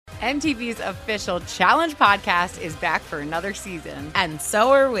MTV's official Challenge podcast is back for another season. And so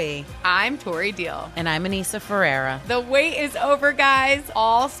are we. I'm Tori Deal. And I'm Anissa Ferreira. The wait is over, guys.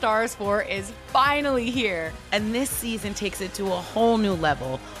 All Stars 4 is finally here. And this season takes it to a whole new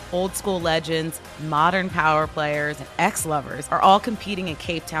level. Old school legends, modern power players, and ex-lovers are all competing in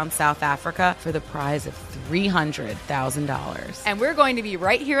Cape Town, South Africa for the prize of $300,000. And we're going to be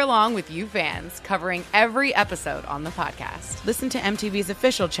right here along with you fans, covering every episode on the podcast. Listen to MTV's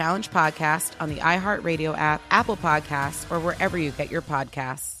official Challenge podcast on the iHeartRadio app, Apple Podcasts, or wherever you get your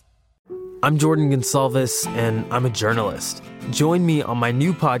podcasts. I'm Jordan Gonsalves, and I'm a journalist. Join me on my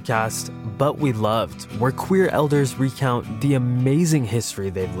new podcast, But We Loved, where queer elders recount the amazing history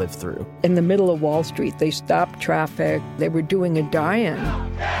they've lived through. In the middle of Wall Street, they stopped traffic. They were doing a die-in.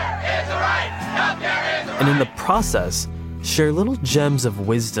 And in the process, share little gems of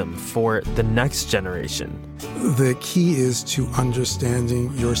wisdom for the next generation. The key is to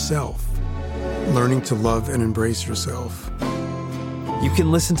understanding yourself, learning to love and embrace yourself. You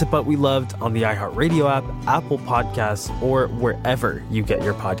can listen to But We Loved on the iHeartRadio app, Apple Podcasts, or wherever you get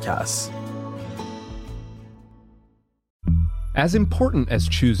your podcasts. As important as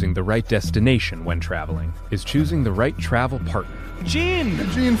choosing the right destination when traveling is choosing the right travel partner. Gene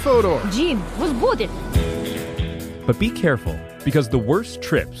Fodor. Gene, was good. But be careful, because the worst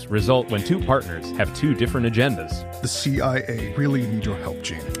trips result when two partners have two different agendas. The CIA really need your help,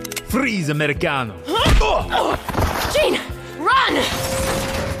 Gene. Freeze, Americano. Gene, run!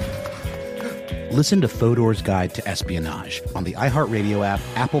 Listen to Fodor's Guide to Espionage on the iHeartRadio app,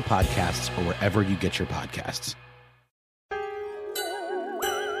 Apple Podcasts, or wherever you get your podcasts.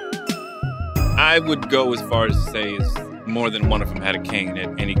 I would go as far as to say is more than one of them had a cane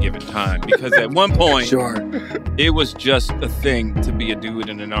at any given time, because at one point, it was just a thing to be a dude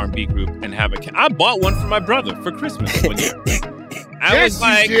in an R&B group and have a cane. I bought one for my brother for Christmas one year. I was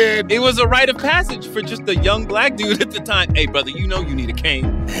like, it was a rite of passage for just a young black dude at the time. Hey, brother, you know you need a cane.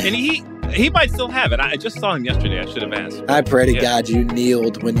 And he might still have it. I just saw him yesterday. I should have asked. I pray to God you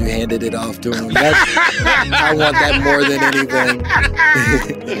kneeled when you handed it off to him. I want that more than anything.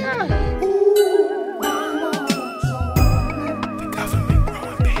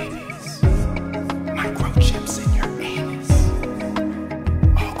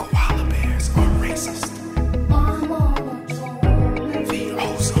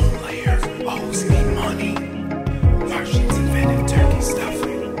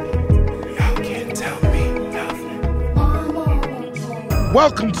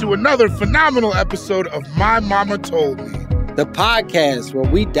 Welcome to another phenomenal episode of My Mama Told Me, the podcast where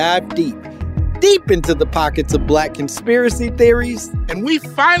we dive deep into the pockets of black conspiracy theories. And we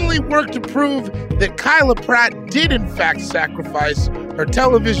finally work to prove that Kyla Pratt did in fact sacrifice her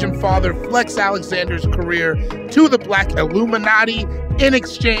television father Flex Alexander's career to the Black Illuminati in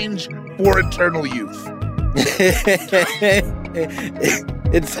exchange for eternal youth.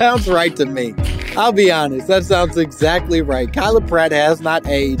 It sounds right to me. I'll be honest, that sounds exactly right. Kyla Pratt has not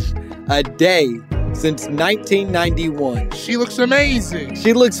aged a day since 1991. She looks amazing.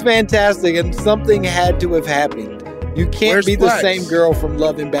 She looks fantastic, and something had to have happened. You can't Where's be Flex? The same girl from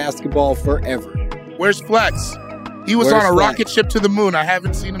Love and Basketball forever. Where's Flex? He was on a rocket ship to the moon. I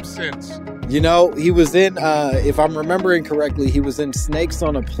haven't seen him since. You know, he was in, if I'm remembering correctly, he was in Snakes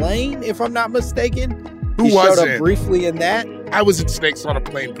on a Plane, if I'm not mistaken. Who he was showed it? Up briefly in that. I was in Snakes on a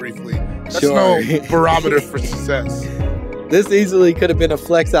Plane briefly. That's no barometer for success. This easily could have been a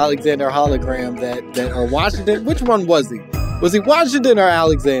Flex Alexander hologram that or Washington. Which one was he? Was he Washington or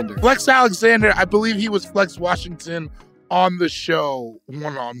Alexander? Flex Alexander, I believe he was Flex Washington on the show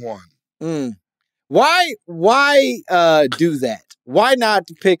one-on-one. Why do that? Why not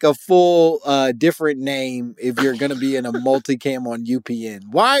pick a full different name if you're going to be in a multicam on UPN?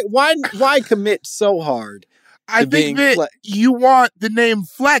 Why commit so hard? I think that you want the name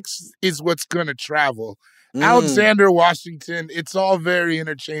Flex is what's going to travel. Alexander Washington, it's all very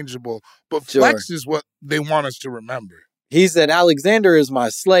interchangeable, but Flex is what they want us to remember. He said Alexander is my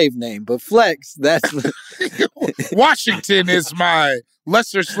slave name, but Flex, that's... Washington is my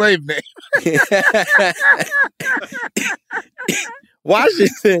lesser slave name.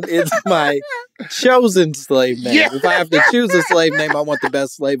 Washington is my chosen slave name. Yeah. If I have to choose a slave name, I want the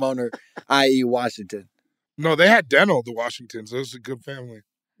best slave owner, i.e. Washington. No, they had Dental, the Washingtons. It was a good family.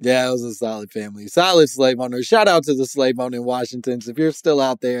 Yeah, it was a solid family. Solid slave owner. Shout out to the slave owning Washingtons. If you're still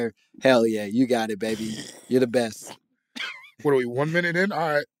out there, hell yeah, you got it, baby. You're the best. What are we, 1 minute in? All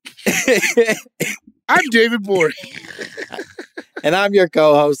right. I'm David Borey. And I'm your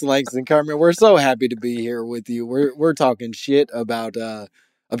co-host, Langston Kerman. We're so happy to be here with you. We're talking shit about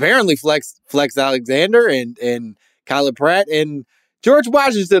apparently Flex Alexander and Kyla Pratt. And George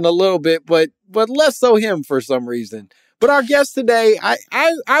Washington a little bit, but less so him for some reason. But our guest today,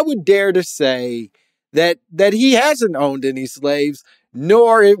 I would dare to say that he hasn't owned any slaves,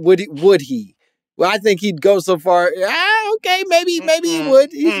 nor would he. Well, I think he'd go so far. Okay, maybe he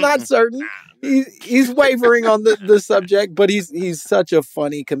would. He's not certain. He's wavering on the subject, but he's such a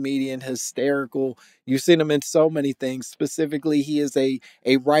funny comedian, hysterical. You've seen him in so many things. Specifically, he is a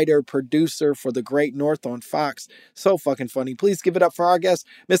writer, producer for The Great North on Fox. So fucking funny. Please give it up for our guest,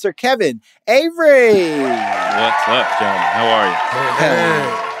 Mr. Kevin Avery. What's up, gentlemen? How are you?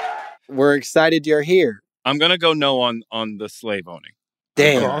 Hey. We're excited you're here. I'm gonna go no on the slave owning.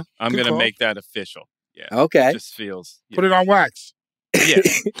 Damn. I'm going to make that official. Yeah. Okay. It just feels. Put it on wax. Yeah.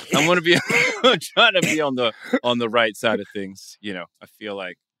 I'm going to be trying to be on the right side of things. You know, I feel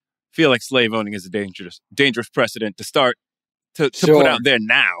like slave owning is a dangerous precedent to start to put out there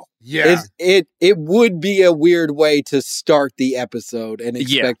now. Yeah. It would be a weird way to start the episode and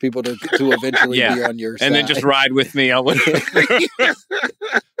expect people to eventually be on your side. And then just ride with me. I would go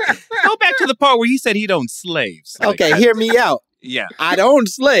back to the part where he said he'd own slaves. Okay, hear me out. Yeah. I'd own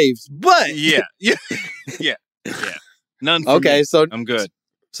slaves, but Yeah. None for me. So I'm good.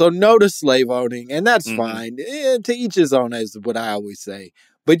 So no to slave owning, and that's fine. To each his own, is what I always say.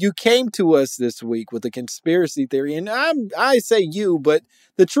 But you came to us this week with a conspiracy theory, and I say you, but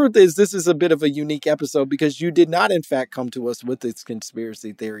the truth is this is a bit of a unique episode because you did not, in fact, come to us with this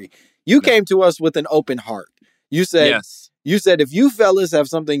conspiracy theory. You came to us with an open heart. You said, if you fellas have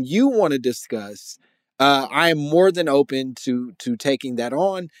something you want to discuss, I am more than open to taking that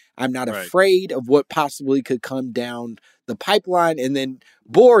on. I'm not afraid of what possibly could come down the pipeline. And then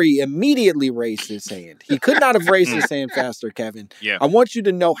Bori immediately raised his hand. He could not have raised his hand faster, Kevin. Yeah. I want you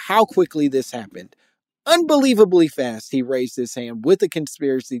to know how quickly this happened. Unbelievably fast, he raised his hand with a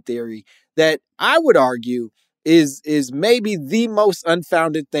conspiracy theory that I would argue is maybe the most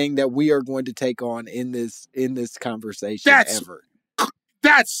unfounded thing that we are going to take on in this conversation ever.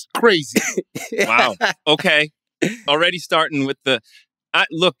 That's crazy. Wow. Okay. Already starting with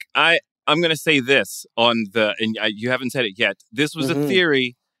I'm going to say this you haven't said it yet. This was a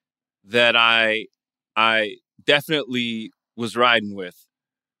theory that I definitely was riding with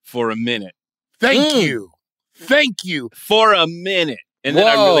for a minute. Thank you. For a minute. And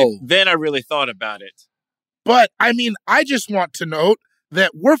then I really thought about it. But I mean, I just want to note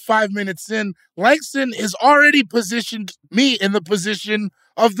that we're 5 minutes in. Langston has already positioned me in the position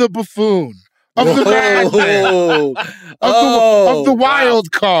of the buffoon, of the madman, of the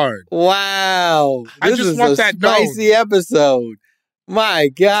wild card. Wow. I just want that spicy episode. My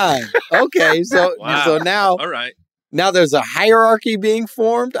God. Okay, so now, all right. Now there's a hierarchy being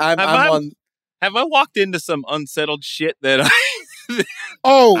formed. Have I walked into some unsettled shit that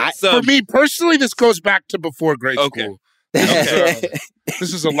for me personally, this goes back to before grade school.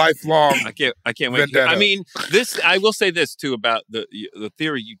 This is a lifelong. I can't wait. Vendetta. I mean, I will say this too about the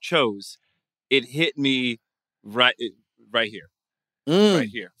theory you chose. It hit me right here. Right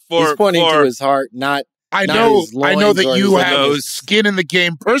here. He's pointing to his heart, not. I know that you have skin in the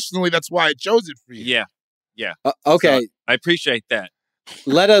game personally. That's why I chose it for you. Yeah. Okay. So I appreciate that.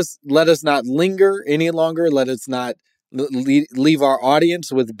 Let us not linger any longer. Let us not leave our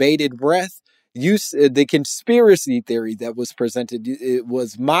audience with bated breath. The conspiracy theory that was presented, it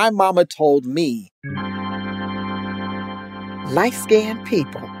was my mama told me. Light-skinned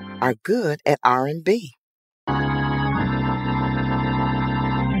people are good at R&B.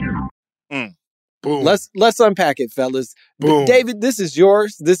 Boom. Let's unpack it, fellas. Boom. David, this is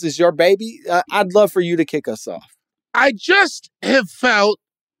yours. This is your baby. I'd love for you to kick us off. I just have felt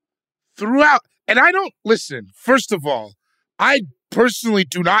throughout, and I don't listen. First of all, I personally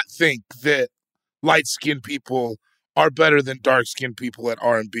do not think that light-skinned people are better than dark-skinned people at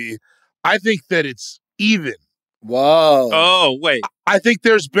R&B. I think that it's even. Whoa. Oh, wait. I think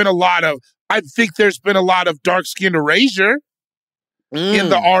there's been a lot of dark-skinned erasure in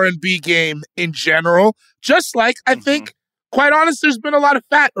the R&B game in general. Just like I think, quite honest, there's been a lot of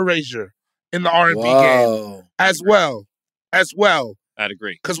fat erasure in the R&B game as well. I'd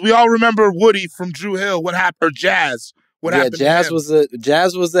agree. Because we all remember Woody from Drew Hill. What happened? Or Jazz. What happened? Jazz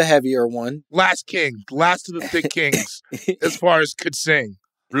was the heavier one. Last of the thick kings, as far as could sing.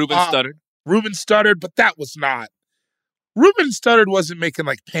 Ruben stuttered, but that was not. Ruben stuttered wasn't making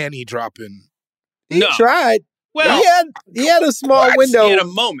like panty dropping. He tried. Well, he had a small window. He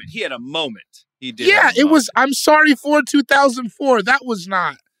had a moment. He did. Yeah, it was. I'm sorry for 2004. That was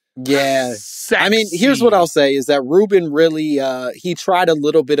not. Yeah. Sexy. I mean, here's what I'll say is that Ruben really, he tried a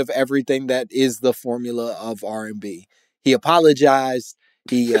little bit of everything that is the formula of R&B. He apologized.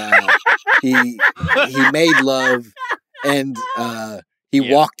 He made love. and he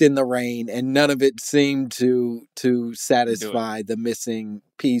walked in the rain, and none of it seemed to satisfy the missing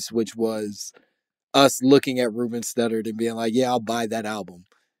piece, which was us looking at Ruben Studdard and being like, "Yeah, I'll buy that album.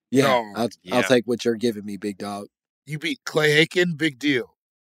 Yeah, I'll take what you're giving me, big dog." You beat Clay Aiken, big deal.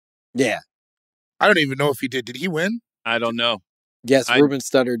 Yeah, I don't even know if he did. Did he win? I don't know. Yes, Ruben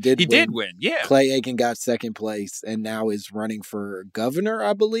Studdard did. He did win. Yeah, Clay Aiken got second place and now is running for governor,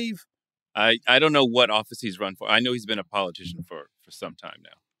 I believe. I don't know what office he's run for. I know he's been a politician for some time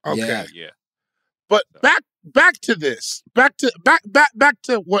now. Okay. Yeah. But back to this. Back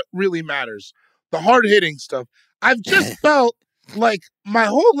to what really matters. The hard-hitting stuff. I've just felt like my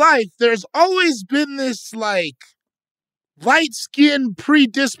whole life there's always been this like light-skin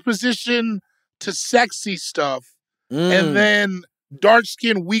predisposition to sexy stuff. And then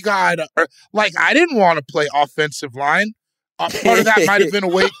dark-skin weak-eyed. Like, I didn't want to play offensive line. Part of that might have been a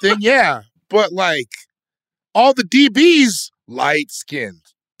weight thing, yeah. But, like, all the DBs,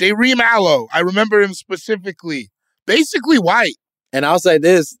 light-skinned. Dareem Allo, I remember him specifically. Basically white. And I'll say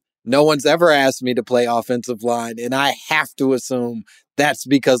this, no one's ever asked me to play offensive line, and I have to assume that's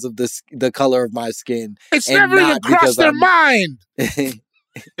because of the color of my skin. It's never even crossed their mind.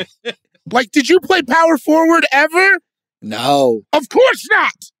 Like, did you play power forward ever? No. Of course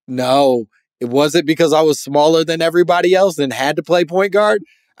not. No. Was it because I was smaller than everybody else and had to play point guard?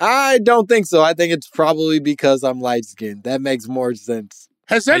 I don't think so. I think it's probably because I'm light-skinned. That makes more sense.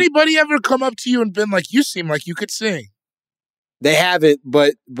 Has anybody ever come up to you and been like, you seem like you could sing? They haven't,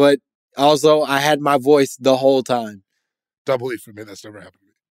 but also I had my voice the whole time. Doubly for me, that's never happened to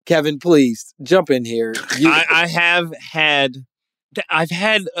me. Kevin, please, jump in here. I've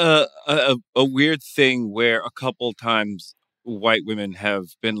had a weird thing where a couple times white women have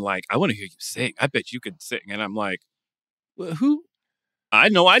been like, I want to hear you sing. I bet you could sing. And I'm like, well, who? I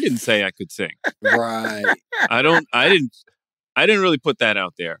know I didn't say I could sing. Right. I didn't really put that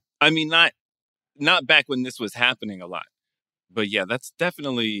out there. I mean, not back when this was happening a lot. But yeah, that's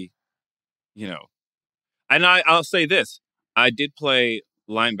definitely, and I'll say this. I did play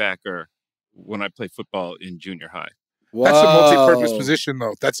linebacker when I played football in junior high. Whoa. That's a multi-purpose position,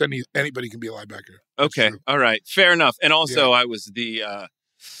 though. That's anybody can be a linebacker. Okay, all right, fair enough. And also, I was I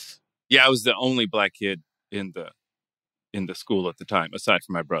was the only black kid in the school at the time, aside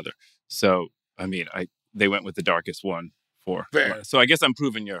from my brother. So, I mean, they went with the darkest one for. So I guess I'm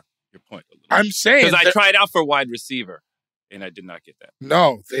proving your point a little. I'm saying because I tried out for wide receiver, and I did not get that.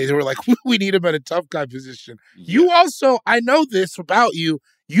 No, they were like, we need him at a tough guy position. Yeah. You also, I know this about you.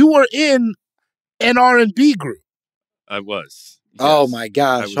 You were in an R&B group. I was. Yes. Oh my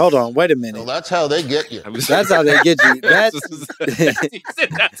gosh! Hold on, wait a minute. Well, that's how they get you. That's how they get you. That's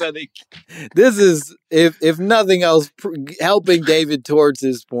how they. This is, if nothing else, helping David towards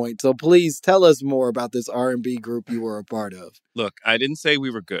his point. So please tell us more about this R&B group you were a part of. Look, I didn't say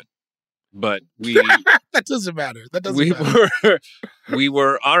we were good, but we. That doesn't matter. That doesn't matter. We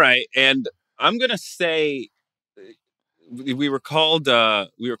were all right, and I'm gonna say we were called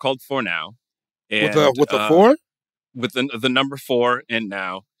For Now, and with the four. With the number 4 and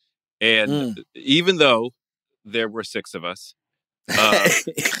now. And even though there were 6 of us,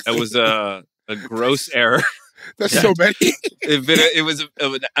 it was a gross error. That's so many. It was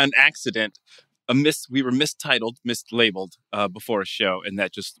an accident. We were mislabeled before a show, and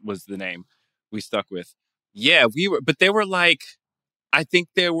that just was the name we stuck with. Yeah, we were, but they were like, I think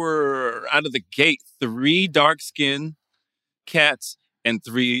there were out of the gate 3 dark skin cats and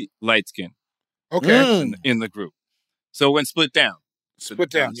 3 light skin. Okay, in the group. So it went split down.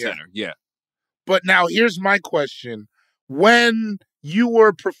 Center. Yeah. But now here's my question. When you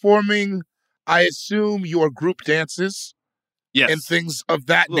were performing, I assume your group dances and things of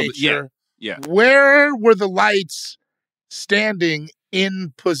that nature. Yeah. Where were the lights standing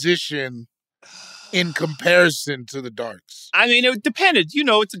in position in comparison to the darks? I mean, it depended.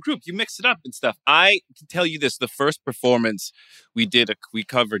 It's a group. You mix it up and stuff. I can tell you this. The first performance we did, we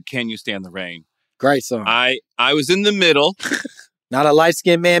covered Can You Stand the Rain? Great song. I was in the middle. Not a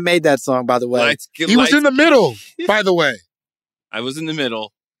light-skinned man made that song, by the way. He was in the middle, by the way. I was in the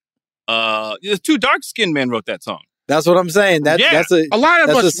middle. The 2 dark-skinned men wrote that song. That's what I'm saying. That's a lot of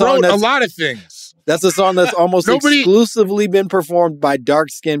us wrote a lot of things. That's a song that's almost exclusively been performed by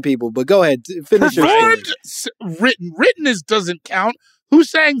dark-skinned people. But go ahead, finish your story. Written doesn't count. Who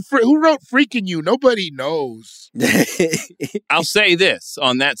wrote Freaking You? Nobody knows. I'll say this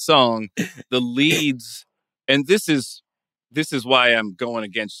on that song, the leads, and this is why I'm going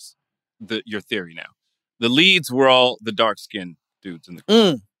against your theory now. The leads were all the dark-skinned dudes in the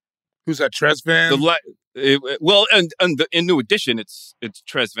group. Who's that, Tresvant? In New Edition, it's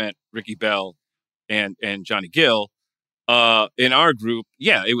Tresvant, Ricky Bell, and Johnny Gill. in our group,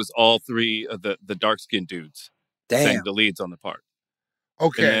 it was all three of the dark-skinned dudes sang the leads on the part.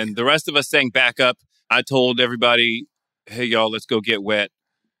 Okay. And the rest of us sang backup. I told everybody, hey, y'all, let's go get wet.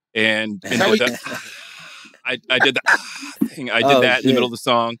 And I did that thing. I did that in the middle of the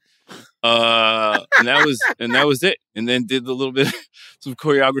song. And that was it. And then did a little bit some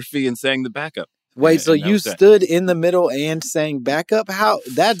choreography and sang the backup. Wait, so you stood in the middle and sang backup?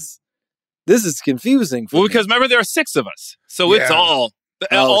 This is confusing for me. Because remember, there are 6 of us. So it's all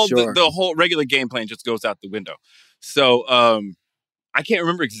the whole regular game plan just goes out the window. So I can't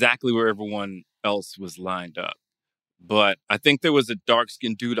remember exactly where everyone else was lined up, but I think there was a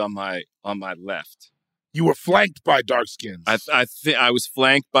dark-skinned dude on my left. You were flanked by dark skins. I was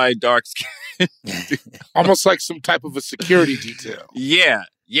flanked by dark skin. Almost like some type of a security detail. Yeah.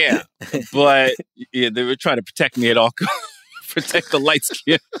 But they were trying to protect me at all costs. Protect the light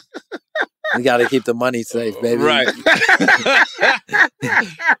skin. You got to keep the money safe, baby. Right.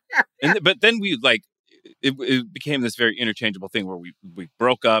 But then we it became this very interchangeable thing where we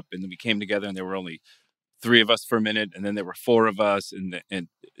broke up and then we came together and there were only 3 of us for a minute and then there were 4 of us and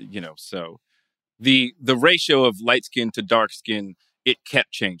so the ratio of light skin to dark skin, it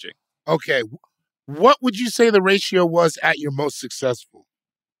kept changing. Okay. What would you say the ratio was at your most successful?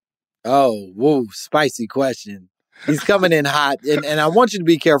 Oh, whoa, spicy question. He's coming in hot, and I want you to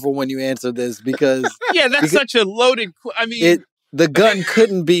be careful when you answer this because that's such a loaded. The gun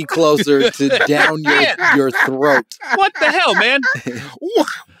couldn't be closer to down your throat. What the hell, man? Look,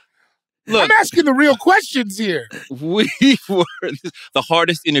 I'm asking the real questions here. We were the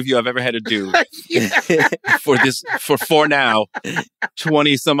hardest interview I've ever had to do for now,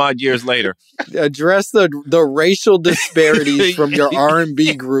 20 some odd years later. Address the racial disparities from your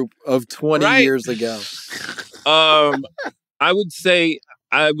R&B group of 20 years ago. I would say,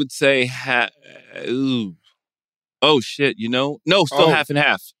 oh shit, no, still half and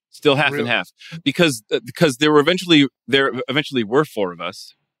half, and half, because there eventually were 4 of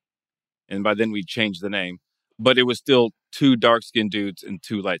us, and by then we changed the name, but it was still 2 dark-skinned dudes and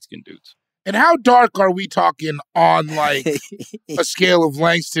 2 light-skinned dudes. And how dark are we talking on like a scale of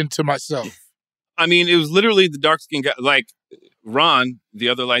Langston to myself? I mean, it was literally the dark-skinned guy, like Ron, the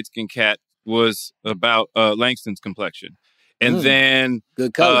other light-skinned cat, was about Langston's complexion. And then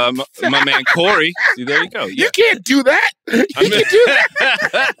good color. My man Corey. See, there you go. Yeah. You can't do that. You can't do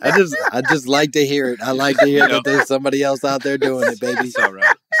that. I just like to hear it. I like to hear that there's somebody else out there doing it, baby. It's all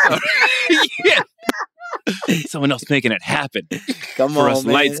right. Yeah. Someone else making it happen. Come for on, us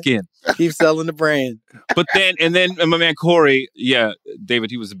man. light skin. Keep selling the brand. But then my man Corey,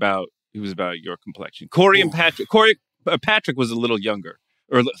 David, he was about your complexion. Corey and Patrick. Patrick was a little younger.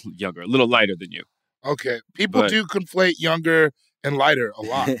 Or a little lighter than you. Okay. People do conflate younger and lighter a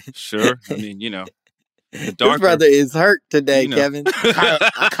lot. Sure. I mean, the darker. This brother is hurt today, Kevin.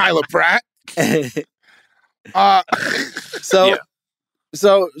 Kyla Pratt. So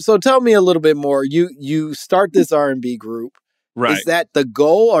tell me a little bit more. You start this R&B group. Right. Is that the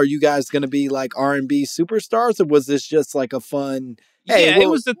goal? Are you guys going to be like R&B superstars, or was this just like a fun? Hey, it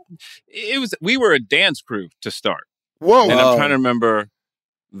was. We were a dance crew to start. Whoa. And I'm trying to remember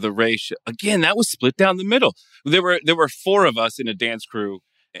the ratio. Again, that was split down the middle. There were 4 of us in a dance crew,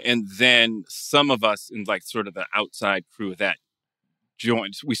 and then some of us in like sort of the outside crew that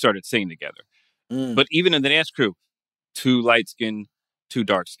joined. We started singing together. But even in the dance crew, 2 light skin, 2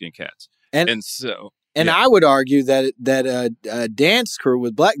 dark skin cats, and so. And I would argue that a dance crew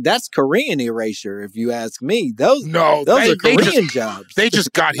with black, that's Korean erasure, if you ask me. Those are Korean jobs. They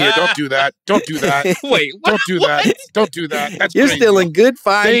just got here. Don't do that. Don't do that. Wait, don't do that. Don't do that. That's You're crazy. stealing good,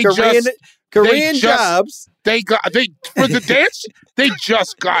 fine Korean jobs. They for the dance. They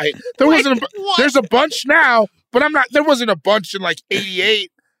just got it. There's a bunch now, but there wasn't a bunch in like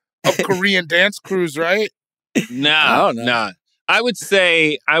 '88 of Korean dance crews, right? Nah. I would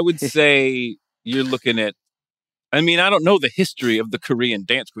say you're looking at. I mean, I don't know the history of the Korean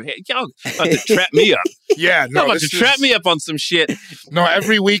dance crew. Hey, y'all about to trap me up. Yeah, no. Y'all about to trap me up on some shit. No,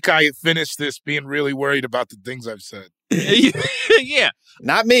 every week I finish this being really worried about the things I've said. Yeah.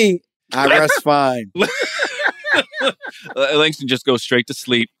 Not me. I rest fine. Langston just goes straight to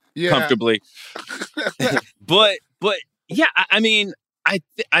sleep comfortably. But yeah, I mean,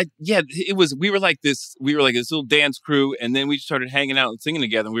 it was, we were like this little dance crew, and then we started hanging out and singing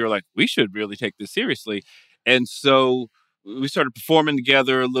together, and we were like, we should really take this seriously. And so we started performing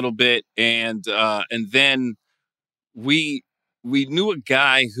together a little bit, and then we knew a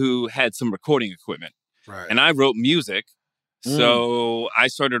guy who had some recording equipment. Right. And I wrote music. So I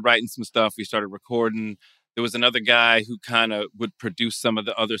started writing some stuff. We started recording. There was another guy who kind of would produce some of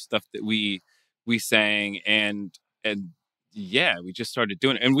the other stuff that we sang, and yeah, we just started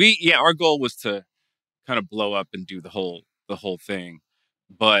doing it. And our goal was to kind of blow up and do the whole thing.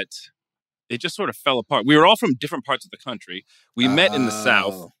 But it just sort of fell apart. We were all from different parts of the country. We met in the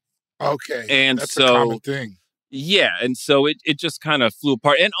South. Okay. And that's so, a common thing. Yeah. And so it just kind of flew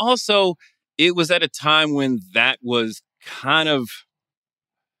apart. And also, it was at a time when that was kind of,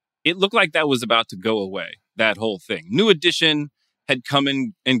 it looked like that was about to go away, that whole thing. New Edition had come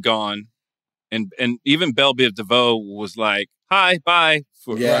in and gone. And even Belle Biv DeVoe was like, hi, bye.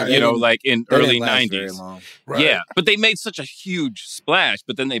 For, like in early 90s. Right. Yeah. But they made such a huge splash,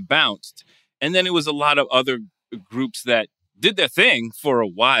 but then they bounced. And then it was a lot of other groups that did their thing for a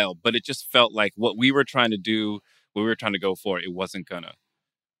while, but it just felt like what we were trying to do, what we were trying to go for, it wasn't gonna,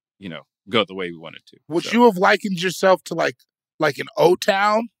 go the way we wanted to. Would you have likened yourself to like an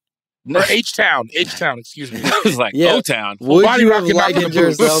O-Town? Or H-Town, excuse me. I was like, O-Town. Would you have likened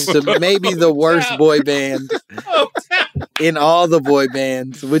yourself to maybe the worst boy band in all the boy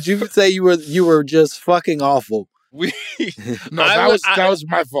bands? Would you say you were just fucking awful? That was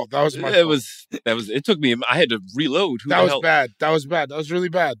my fault. That was my fault. It took me, I had to reload. That was bad. That was really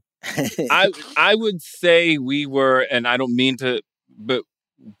bad. I would say we were, and I don't mean to, but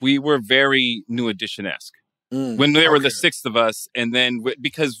we were very New Edition-esque. When there were the six of us, and then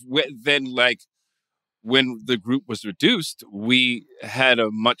because then when the group was reduced, we had a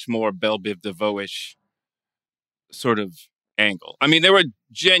much more Belle Biv DeVoe-ish sort of angle. I mean, there were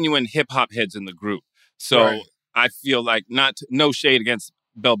genuine hip hop heads in the group, so I feel like no shade against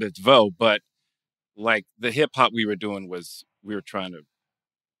Belle Biv DeVoe, but like the hip hop we were doing we were trying to,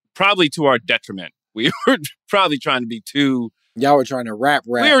 probably to our detriment. We were probably trying to be too. Y'all were trying to rap.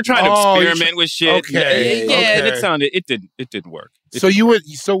 We were trying to experiment with shit. Okay. And it didn't work.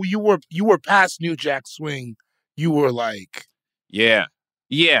 You were past New Jack Swing. You were like, yeah.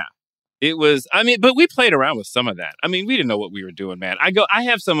 It was. I mean, but we played around with some of that. I mean, we didn't know what we were doing, man. I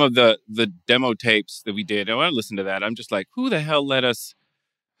have some of the demo tapes that we did. And when I listen to that, I'm just like, who the hell let us?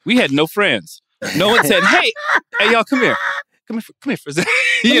 We had no friends. No one said, hey, y'all, come here for a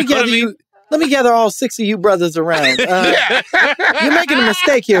second. Let me gather all six of you brothers around. You're making a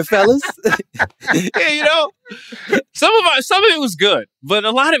mistake here, fellas. Yeah, some of it was good, but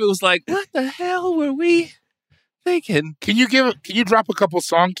a lot of it was like, what the hell were we thinking? Can you drop a couple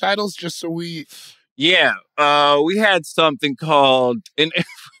song titles just so we? Yeah, we had something called, and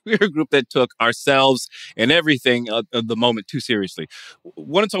we were a group that took ourselves and everything of the moment too seriously.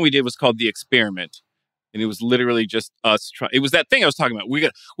 One song we did was called The Experiment. And it was literally just us trying. It was that thing I was talking about.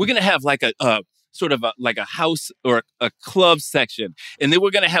 We're gonna have like a sort of like a house or a club section, and then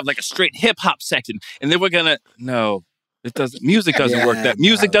we're gonna have like a straight hip hop section, and then we're gonna it doesn't. Music doesn't work. That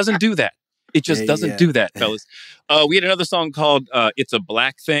music doesn't do that. It just doesn't do that, fellas. We had another song called "It's a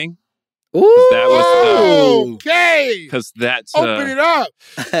Black Thing." Ooh, that was okay. Because that's open it up.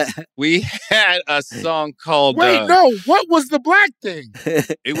 We had a song called. Wait, no. What was the black thing?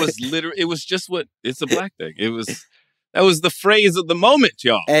 It was literally. It was just what. It's a black thing. It was. That was the phrase of the moment,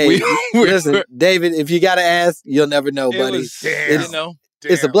 y'all. Hey, listen, David. If you gotta ask, you'll never know, buddy.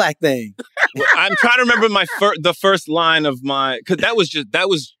 It's a black thing. I'm trying to remember the first line of my, because that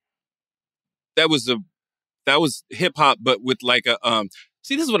was hip hop, but with like a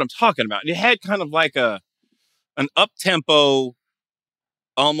See, this is what I'm talking about. It had kind of like an up-tempo,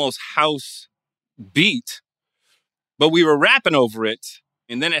 almost house beat, but we were rapping over it,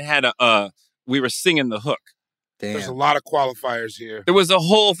 and then it had we were singing the hook. Damn. There's a lot of qualifiers here. There was a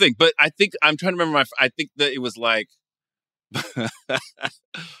whole thing, but I think, I'm trying to remember, I think that it was like,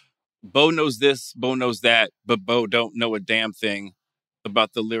 Bo knows this, Bo knows that, but Bo don't know a damn thing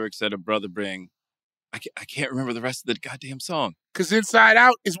about the lyrics that a brother bring. I can't remember the rest of the goddamn song. Because Inside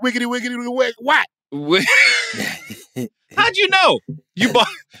Out is wiggity wiggity wig. What? How'd you know?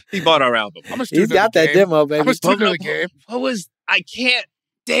 He bought our album. He's got that demo, baby. I'm a student of the game. I can't.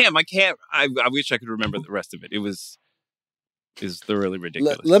 I wish I could remember the rest of it. It's thoroughly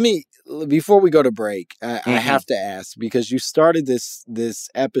ridiculous. Let me, before we go to break, I have to ask, because you started this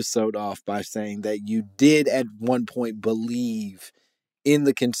episode off by saying that you did at one point believe in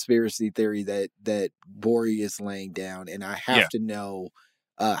the conspiracy theory that Bori is laying down, and I have to know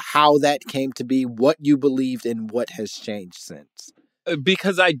how that came to be, what you believed, and what has changed since.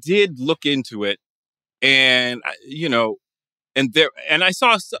 Because I did look into it, and and I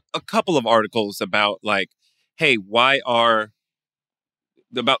saw a couple of articles about like, hey,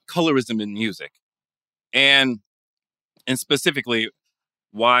 about colorism in music, and specifically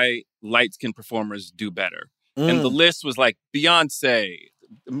why light-skinned performers do better. And the list was like Beyonce,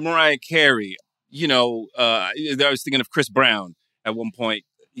 Mariah Carey, I was thinking of Chris Brown at one point.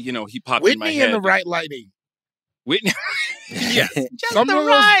 He popped Whitney in my head. in the right lighting. Whitney. Yes. Just Some the of those-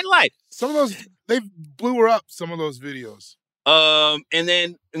 right light. Some of those, they blew her up, some of those videos. And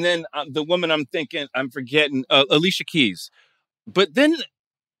then the woman I'm forgetting, Alicia Keys. But then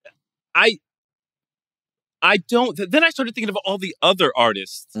I started thinking of all the other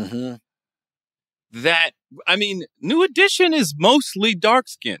artists that, I mean, New Edition is mostly dark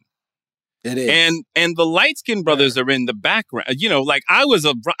skin. It is. And the light skinned brothers are in the background. You know, like I was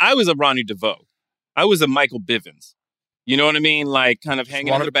a Ronnie DeVoe. I was a Michael Bivins. You know what I mean? Like kind of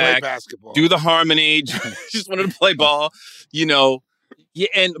hanging in the back, do the harmony, just wanted to play ball, you know.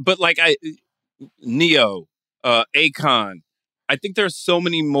 Yeah, but like Neo, Akon, I think there's so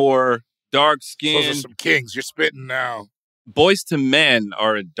many more dark skinned. Those are some kings. You're spitting now. Boys to Men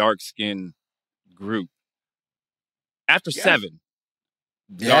are a dark skinned group. After 7.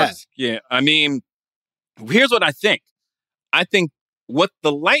 Yeah. Yeah. I mean, here's what I think. I think what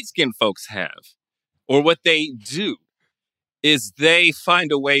the light skinned folks have, or what they do, is they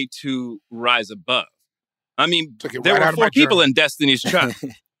find a way to rise above. I mean, there were 4 people in Destiny's Child.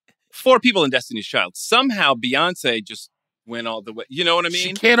 4 people in Destiny's Child. Somehow Beyonce just went all the way. You know what I mean?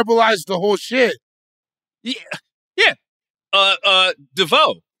 She cannibalized the whole shit. Yeah.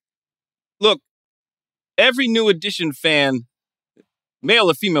 DeVoe. Look, every New Edition fan,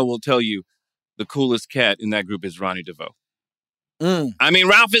 male or female, will tell you the coolest cat in that group is Ronnie DeVoe. I mean,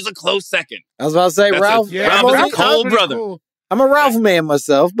 Ralph is a close second. I was about to say, Ralph. Ralph is a cold brother. Cool. I'm a Ralph man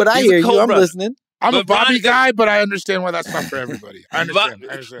myself, but I hear you. I'm listening. I'm a Bobby guy, but I understand why that's not for everybody. I understand.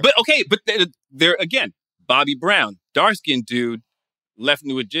 But okay, but there again, Bobby Brown, dark-skinned dude, left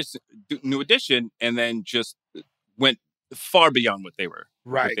New Edition, and then just went far beyond what they were.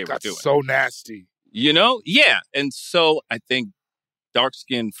 Right, got got doing. so nasty. You know, yeah, and so I think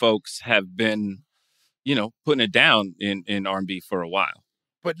dark-skinned folks have been, you know, putting it down in R&B for a while.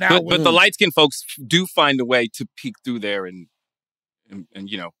 But now, but the light-skinned folks do find a way to peek through there and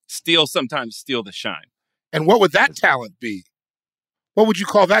you know, sometimes steal the shine. And what would that talent be? What would you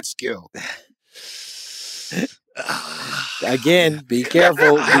call that skill? Again, be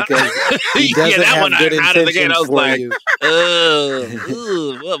careful because he doesn't have good intentions for you.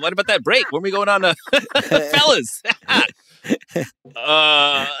 What about that break? When are we going on, fellas?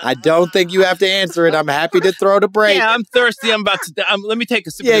 I don't think you have to answer it. I'm happy to throw the break. Yeah, I'm thirsty. I'm about to. Let me take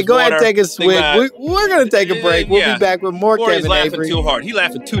a sip. Yeah, of this go water. ahead and take a swig. We're going to take a break. We'll be back with more Corey's Kevin laughing Avery. too hard. He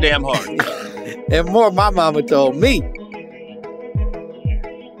laughing too damn hard. And more my mama told me.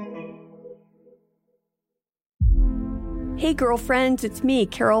 Hey girlfriends, it's me,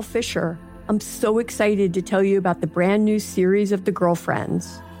 Carol Fisher. I'm so excited to tell you about the brand new series of The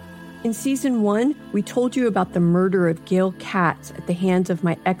Girlfriends. In season 1, we told you about the murder of Gail Katz at the hands of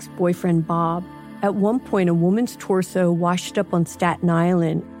my ex-boyfriend Bob. At one point, a woman's torso washed up on Staten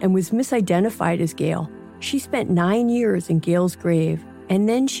Island and was misidentified as Gail. She spent 9 years in Gail's grave, and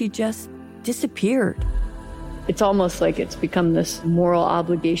then she just disappeared. It's almost like it's become this moral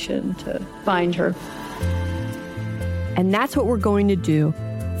obligation to find her. And that's what we're going to do.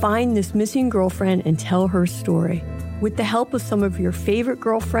 Find this missing girlfriend and tell her story. With the help of some of your favorite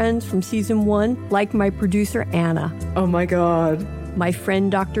girlfriends from season 1, like my producer, Anna. Oh my God. My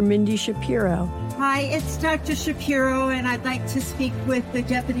friend, Dr. Mindy Shapiro. Hi, it's Dr. Shapiro, and I'd like to speak with the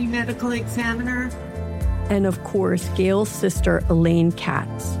deputy medical examiner. And of course, Gail's sister, Elaine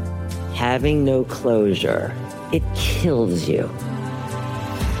Katz. Having no closure, it kills you.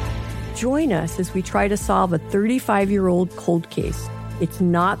 Join us as we try to solve a 35-year-old cold case. It's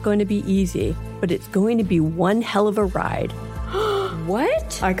not going to be easy, but it's going to be one hell of a ride.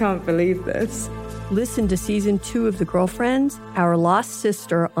 What? I can't believe this. Listen to season 2 of The Girlfriends, Our Lost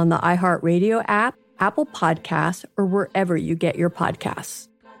Sister on the iHeartRadio app, Apple Podcasts, or wherever you get your podcasts.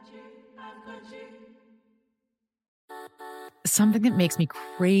 Something that makes me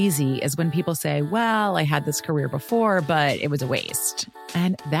crazy is when people say, well, I had this career before, but it was a waste.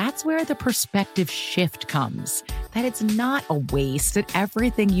 And that's where the perspective shift comes, that it's not a waste, that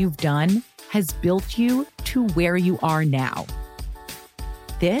everything you've done has built you to where you are now.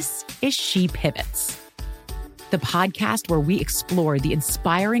 This is She Pivots, the podcast where we explore the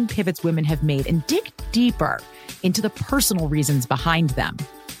inspiring pivots women have made and dig deeper into the personal reasons behind them.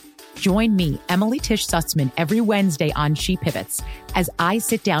 Join me, Emily Tish Sussman, every Wednesday on She Pivots as I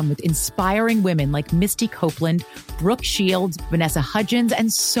sit down with inspiring women like Misty Copeland, Brooke Shields, Vanessa Hudgens,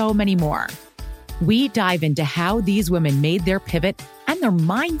 and so many more. We dive into how these women made their pivot and their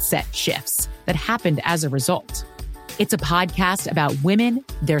mindset shifts that happened as a result. It's a podcast about women,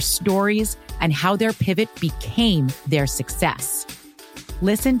 their stories, and how their pivot became their success.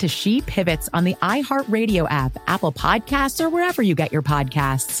 Listen to She Pivots on the iHeartRadio app, Apple Podcasts, or wherever you get your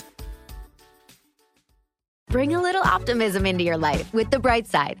podcasts. Bring a little optimism into your life with The Bright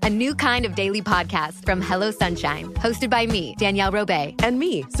Side, a new kind of daily podcast from Hello Sunshine, hosted by me, Danielle Robay. And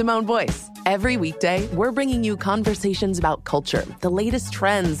me, Simone Boyce. Every weekday, we're bringing you conversations about culture, the latest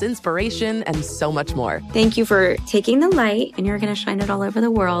trends, inspiration, and so much more. Thank you for taking the light, and you're going to shine it all over the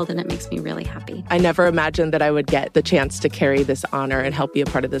world, and it makes me really happy. I never imagined that I would get the chance to carry this honor and help be a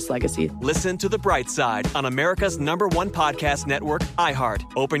part of this legacy. Listen to The Bright Side on America's #1 podcast network, iHeart.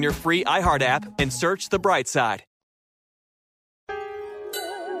 Open your free iHeart app and search The Bright Side.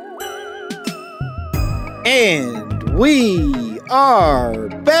 And we are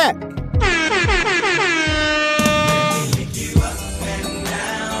back.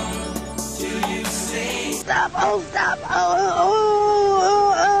 Stop! Oh, stop!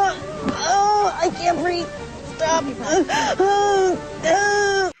 Oh, I can't breathe. Stop!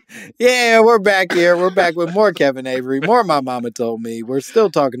 Yeah, we're back here. We're back with more Kevin Avery, more My Mama Told Me. We're still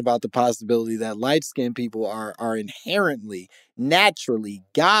talking about the possibility that light-skinned people are inherently, naturally,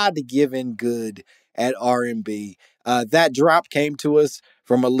 God-given good at R&B. That drop came to us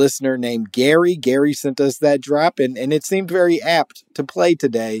from a listener named Gary. Gary sent us that drop, and it seemed very apt to play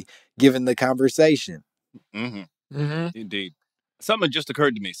today, given the conversation. Indeed. Something just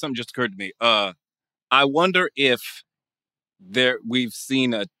occurred to me. I wonder if we've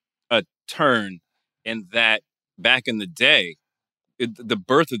seen a turn in that back in the day, the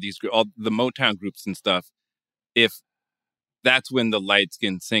birth of these all the Motown groups and stuff, if that's when the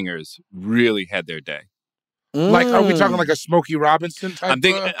light-skinned singers really had their day. Like, are we talking like a Smokey Robinson type?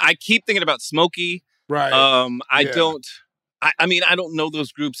 I keep thinking about Smokey. Right. I don't know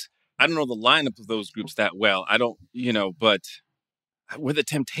those groups. I don't know the lineup of those groups that well. I don't, but were the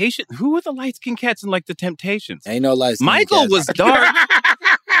Temptations? Who were the light-skinned cats in like the Temptations? Ain't no light-skinned Michael cats. was dark.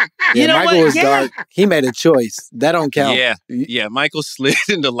 Michael was dark. He made a choice. That don't count. Yeah. Michael slid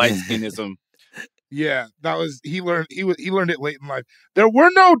into light-skinnism. Yeah, he learned it late in life. There were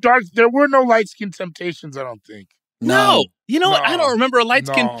no light-skinned Temptations, I don't think. No. What? I don't remember a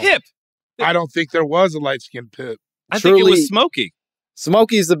light-skinned Pip. I don't think there was a light-skinned Pip. I think it was Smokey.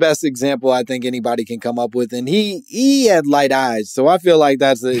 Smokey's the best example I think anybody can come up with, and he had light eyes, so I feel like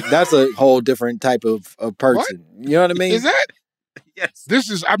that's a whole different type of person. What? You know what I mean? Is that? Yes.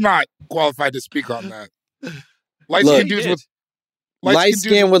 I'm not qualified to speak on that. Light-skinned dudes with light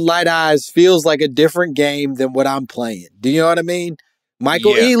skin with light eyes feels like a different game than what I'm playing. Do you know what I mean?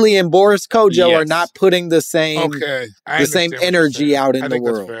 Michael Ealy and Boris Kodjoe are not putting the same energy out in the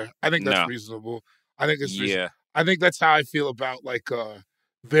world. That's fair. I think that's reasonable. I think it's reasonable. I think that's how I feel about like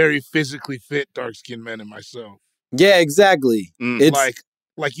very physically fit dark-skinned men in myself. Yeah, exactly. It's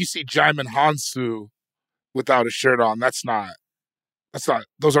like you see Jaimin Hansu without a shirt on. That's not.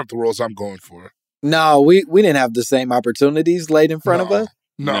 Those aren't the roles I'm going for. No, we didn't have the same opportunities laid in front of us.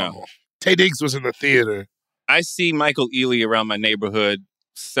 No. Tay Diggs was in the theater. I see Michael Ealy around my neighborhood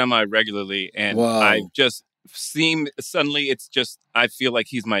semi-regularly, and I just suddenly I feel like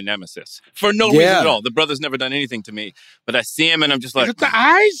he's my nemesis. For no reason at all. The brother's never done anything to me, but I see him and I'm just like... Is it the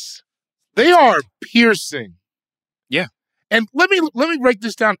eyes? They are piercing. Yeah. And let me break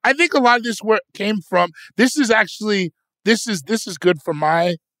this down. I think a lot of this work came from... This is good for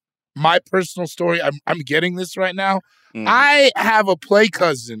my personal story. I'm getting this right now. I have a play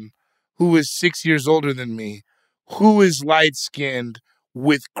cousin who is 6 years older than me, who is light-skinned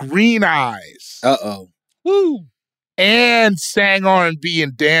with green eyes. Uh-oh. Woo! And sang R&B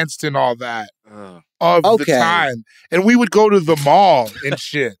and danced and all that the time. And we would go to the mall and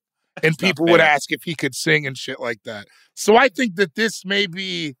shit. And people would ask if he could sing and shit like that. So I think that this may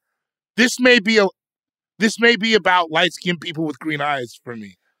be about light-skinned people with green eyes for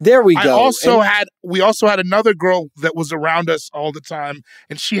me. There we go. We also had another girl that was around us all the time,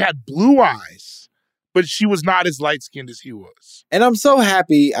 and she had blue eyes, but she was not as light-skinned as he was. And I'm so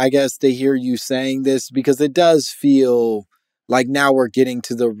happy, I guess, to hear you saying this, because it does feel like now we're getting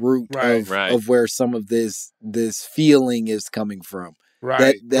to the root of where some of this feeling is coming from.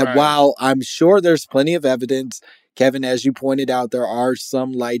 Right. That while I'm sure there's plenty of evidence, Kevin, as you pointed out, there are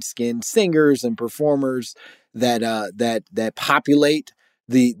some light-skinned singers and performers that populate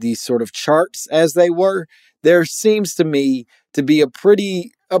the sort of charts as they were. There seems to me to be a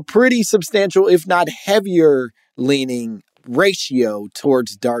pretty substantial, if not heavier leaning ratio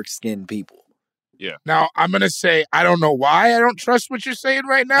towards dark-skinned people. Yeah. Now, I'm going to say, I don't know why I don't trust what you're saying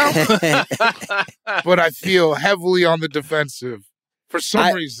right now, but I feel heavily on the defensive for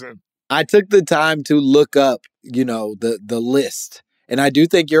some reason. I took the time to look up, the list. And I do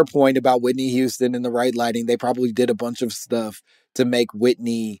think your point about Whitney Houston and the right lighting, they probably did a bunch of stuff to make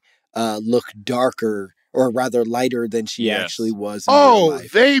Whitney look darker, or rather lighter than she actually was in real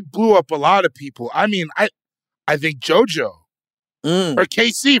life. They blew up a lot of people. I mean, I think JoJo. Or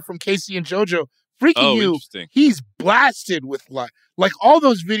KC from KC and JoJo. Freaking You, interesting. he's blasted with like all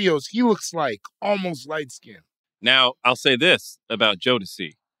those videos, he looks like almost light-skinned. Now, I'll say this about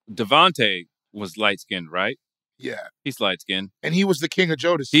Jodeci. Devontae was light-skinned, right? Yeah. He's light-skinned. And he was the king of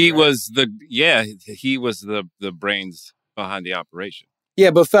Jodeci. He right? was he was the brains behind the operation.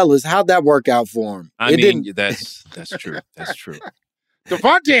 Yeah, but fellas, how'd that work out for him? I mean, that's true. That's true.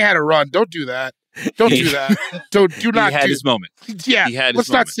 Devontae had a run. Don't do that. Don't do that. Do not He had his moment. Yeah. He had his let's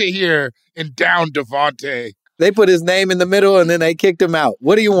not moment. sit here and down Devontae. They put his name in the middle and then they kicked him out.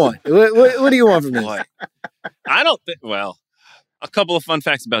 What do you want? What do you want from this? Boy. I don't think. Well, a couple of fun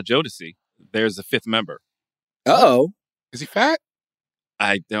facts about Jodeci. There's a fifth member. Uh-oh. Is he fat?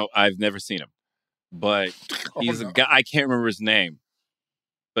 I've never seen him, but he's a guy. I can't remember his name,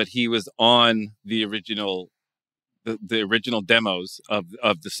 but he was on the original demos of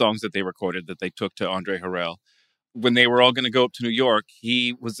the songs that they recorded that they took to Andre Harrell. When they were all going to go up to New York,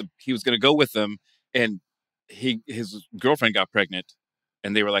 he was going to go with them, and his girlfriend got pregnant,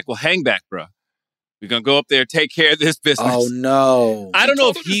 and they were like, "Well, hang back, bro. We're going to go up there, take care of this business." Oh no! I don't know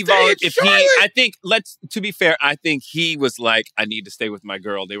if I think, to be fair, I think he was like, "I need to stay with my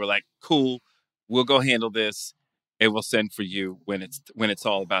girl." They were like, "Cool, we'll go handle this, and we'll send for you when it's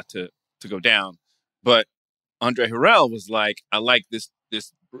all about to go down." But Andre Harrell was like, "I like this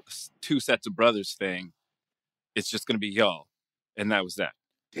two sets of brothers thing. It's just going to be y'all," and that was that.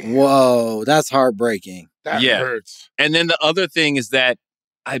 Whoa, that's heartbreaking. That hurts. And then the other thing is that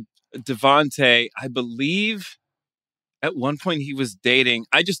Devontae, I believe at one point he was dating,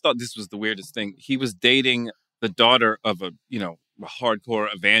 I just thought this was the weirdest thing. He was dating the daughter of a hardcore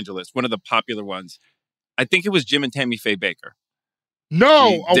evangelist, one of the popular ones. I think it was Jim and Tammy Faye Baker.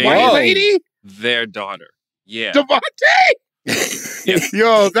 No, a white lady? Their daughter. Yeah. Devontae? Yeah.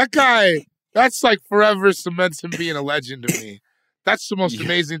 Yo, that guy, that's like forever cements him being a legend to me. That's the most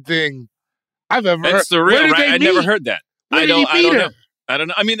amazing thing I've ever heard. That's surreal, right? I never heard that. Where I did he don't meet know. her? I don't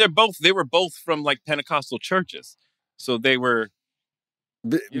know. I mean, they were both from like Pentecostal churches. So they were,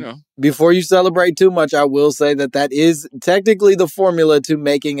 Before you celebrate too much, I will say that is technically the formula to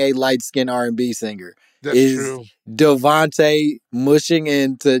making a light-skinned R&B singer. That's true. Devontae mushing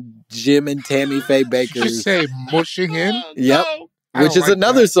into Jim and Tammy Faye Baker's. Did you say mushing in? Yep. I Which don't is like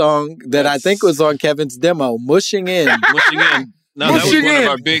another that. song that I think was on Kevin's demo, Mushing In. Mushing in. No, Mushing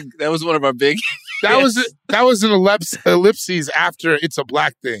that in. was one of our big. That was an ellipses after It's a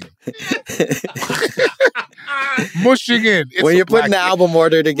Black Thing. Mushing in. It's When a you're putting the black album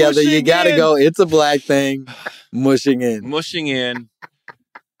order together, you Mushing got to in. go, It's a Black Thing, Mushing In. Mushing in.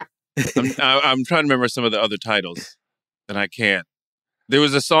 I'm trying to remember some of the other titles, and I can't. There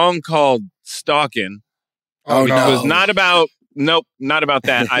was a song called "Stalkin'." Oh, which no. was not about. Nope, not about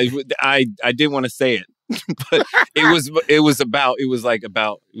that. I didn't want to say it, but it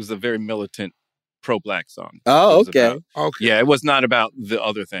was a very militant pro-black song. Oh, It was okay. about- Yeah, it was not about the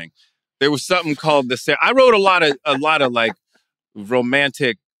other thing. There was something called I wrote a lot of like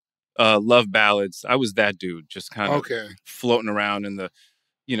romantic love ballads. I was that dude, just kind of floating around in the.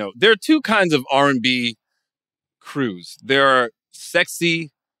 There are two kinds of R&B crews. There are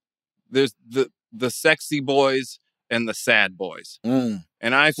sexy. There's the sexy boys and the sad boys. Mm.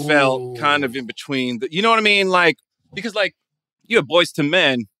 And I felt kind of in between. You know what I mean? Like, because like you have Boys to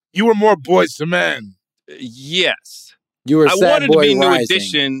Men. You were more Boys to Men. Yes. You were I Sad wanted Boy to be New Rising.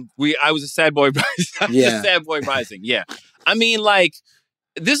 Edition. I was a sad boy rising. I was Yeah. a sad boy rising. Yeah. I mean, like,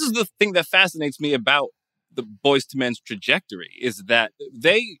 this is the thing that fascinates me about the Boys to Men's trajectory is that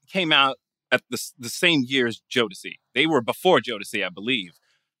they came out at the same year as Jodeci. They were before Jodeci, I believe.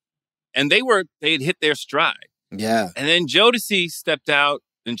 And they'd hit their stride. Yeah. And then Jodeci stepped out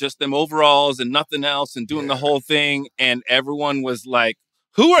in just them overalls and nothing else and doing the whole thing. And everyone was like,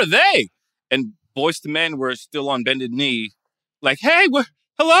 who are they? And Boys to Men were still on bended knee. Like, hey,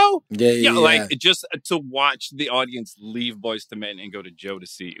 hello? Yeah. Like, just to watch the audience leave Boys to Men and go to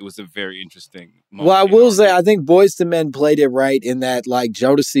Jodeci, it was a very interesting moment. Well, I will say, I think Boys to Men played it right in that, like,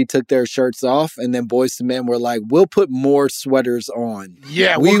 Jodeci took their shirts off, and then Boys to Men were like, we'll put more sweaters on.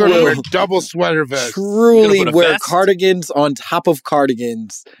 Yeah, we we're going to will wear double sweater vests. truly put a wear vest? cardigans on top of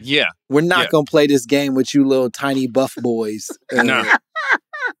cardigans. Yeah. We're not Yeah. going to play this game with you little tiny buff boys. No.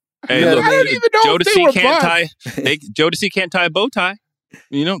 Hey, Yeah, look, I don't even know if they were Jodeci can't tie a bow tie.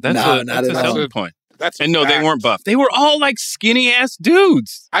 That's No, a not at all. selling point. That's a And no, they fact. weren't buff. They were all like skinny ass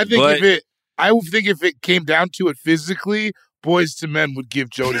dudes. I think But- I would think if it came down to it physically, Boys to Men would give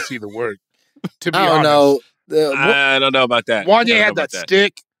Jodeci the work. To be I don't honest. know. I don't know about that. I Wanye don't had know that about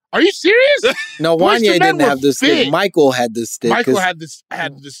stick. Are you serious? No, Boyz II Wanye Men didn't were have the stick. big. Michael had the stick. Michael 'cause-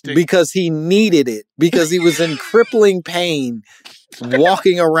 had the stick. because he needed it, because he was in crippling pain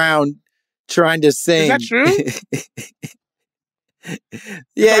walking around trying to sing. Is that true?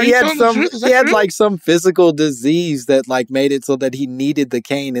 Yeah, Are he you had telling the some truth? Is that he had true? like some physical disease that like made it so that he needed the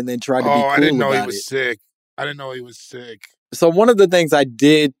cane and then tried to be cool I didn't know about he was it. sick. I didn't know he was sick. So one of the things I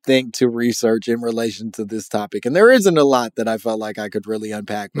did think to research in relation to this topic, and there isn't a lot that I felt like I could really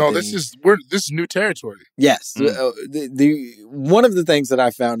unpack. No, within- this is new territory. Yes. The one of the things that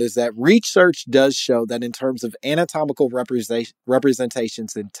I found is that research does show that in terms of anatomical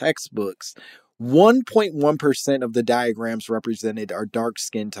representations in textbooks, 1.1% of the diagrams represented are dark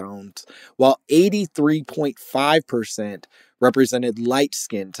skin tones, while 83.5% represented light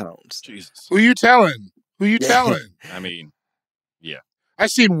skin tones. Jesus. Who you telling? Who you telling? I mean, yeah. I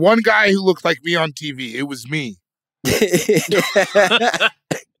seen one guy who looked like me on TV. It was me.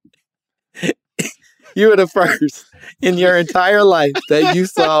 You were the first in your entire life that you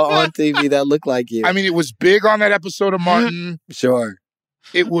saw on TV that looked like you. I mean, it was big on that episode of Martin. Sure.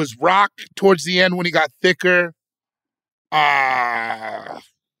 It was Rock towards the end when he got thicker.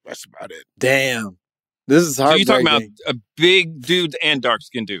 That's about it. Damn. This is So heartbreaking. you're talking about a big dudes and dark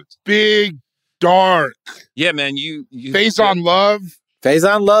skinned dudes. Big, dark. Yeah, man. You Faison Love.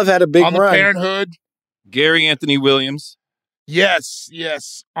 Faison Love had a big on run. the Parenthood. Gary Anthony Williams. Yes.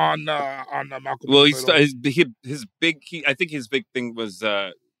 On Malcolm. Well, in the Middle. his big. I think his big thing was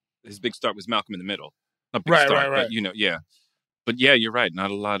his big start was Malcolm in the Middle. Not big Right, start, right. but yeah. But yeah, you're right. Not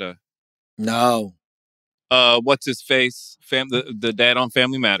a lot of. No. What's his face? The dad on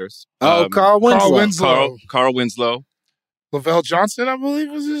Family Matters. Oh, Carl Winslow. Carl Winslow. Lavelle Johnson, I believe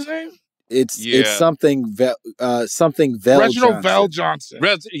was his name. It's Yeah. something Vel Reginald Johnson. Vell Johnson.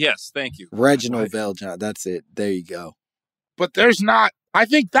 Yes, thank you. Reginald Vell Johnson. That's it. There you go. But there's not. I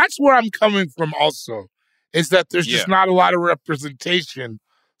think that's where I'm coming from. Also, is that there's just not a lot of representation.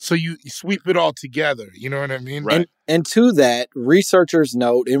 So you sweep it all together. You know what I mean? Right. And to that, researchers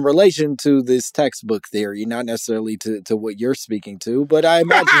note in relation to this textbook theory, not necessarily to what you're speaking to, but I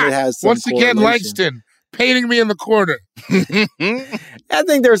imagine it has some Once again, correlation. Langston painting me in the corner. I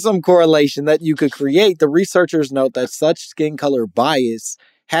think there's some correlation that you could create. The researchers note that such skin color bias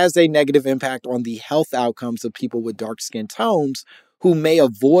has a negative impact on the health outcomes of people with dark skin tones who may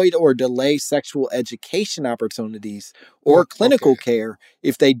avoid or delay sexual education opportunities or clinical care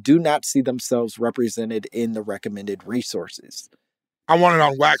if they do not see themselves represented in the recommended resources. I want it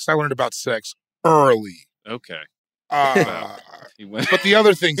on wax. I learned about sex early. Okay. But the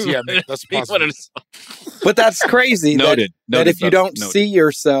other things, yeah, man, that's possible. But that's crazy. Noted. That if you don't Noted. see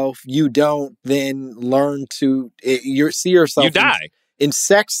yourself, you don't then learn to you see yourself. You die. In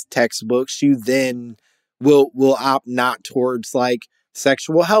sex textbooks. You then will opt not towards like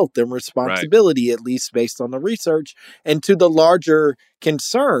sexual health and responsibility, at least based on the research. And to the larger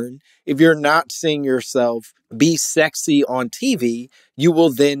concern, if you're not seeing yourself be sexy on TV, you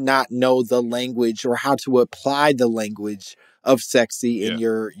will then not know the language or how to apply the language of sexy in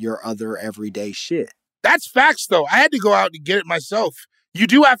your other everyday shit. That's facts, though. I had to go out and get it myself. You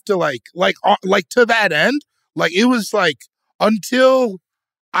do have to like to that end. Like it was like until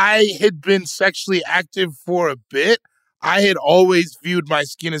I had been sexually active for a bit, I had always viewed my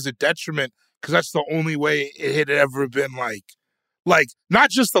skin as a detriment because that's the only way it had ever been like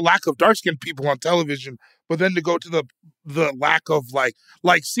not just the lack of dark skinned people on television, but then to go to the lack of like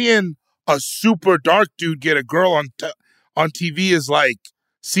seeing a super dark dude get a girl on TV is like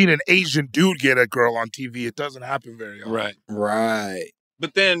seeing an Asian dude get a girl on TV. It doesn't happen very often. Right.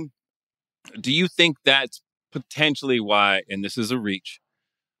 But then, do you think that's potentially why, and this is a reach,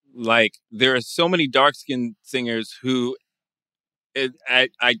 like there are so many dark-skinned singers who,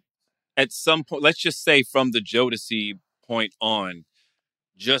 at some point, let's just say from the Jodeci point on,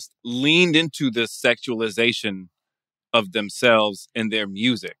 just leaned into the sexualization of themselves and their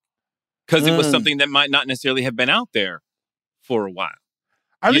music because it was something that might not necessarily have been out there for a while.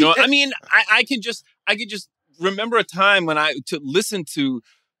 I could just remember a time when I to listen to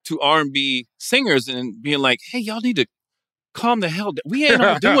R&B singers and being like, "Hey, y'all need to calm the hell down. We ain't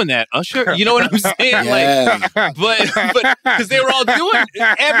all doing that, Usher." You know what I'm saying? Yeah. Like, but because they were all doing,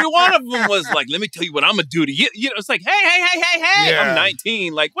 every one of them was like, "Let me tell you what I'm gonna do to you." You know, it's like, "Hey, Yeah. I'm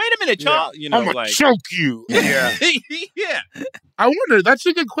 19. Like, wait a minute, y'all. You know, I'm gonna like choke you. Yeah. yeah." I wonder. That's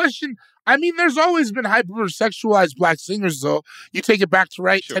a good question. I mean, there's always been hypersexualized black singers, though. You take it back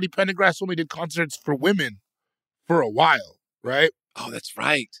to Teddy Pendergrass only did concerts for women for a while, right? Oh, that's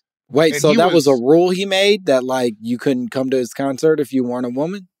right. Wait, And so he that was a was- rule he made that like you couldn't come to his concert if you weren't a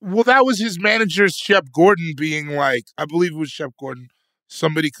woman? Well, that was his manager, Shep Gordon, being like, I believe it was Shep Gordon,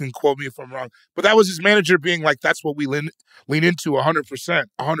 Somebody can quote me if I'm wrong. But that was his manager being like, that's what we lean into 100%.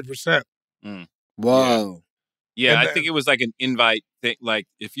 100%. Whoa. Yeah, And I then- think it was like an invite thing. Like,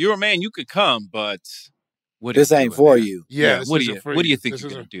 if you're a man, you could come, but what This are you ain't doing for there? you. Yeah, What do this you isn't for What do you. you think This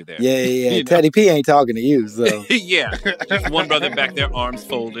you're isn't- gonna do there? Yeah. You know? Teddy P ain't talking to you, so. Yeah, just one brother back there, arms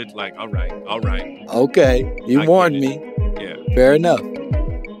folded. Like, all right. Okay. You I warned get me. Yeah. Fair enough.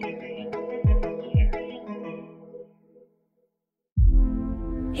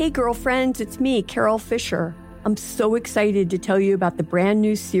 Hey, girlfriends, it's me, Carol Fisher. I'm so excited to tell you about the brand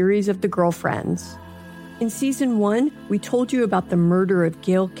new series of The Girlfriends. In season 1, we told you about the murder of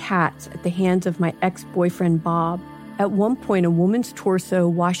Gail Katz at the hands of my ex-boyfriend, Bob. At one point, a woman's torso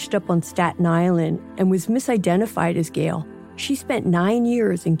washed up on Staten Island and was misidentified as Gail. She spent 9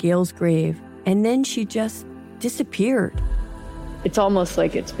 years in Gail's grave, and then she just disappeared. It's almost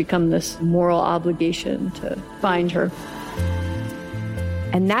like it's become this moral obligation to find her.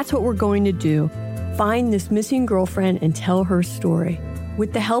 And that's what we're going to do. Find this missing girlfriend and tell her story.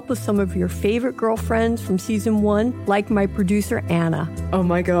 With the help of some of your favorite girlfriends from season 1, like my producer, Anna. Oh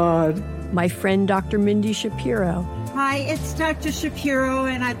my God. My friend, Dr. Mindy Shapiro. Hi, it's Dr. Shapiro,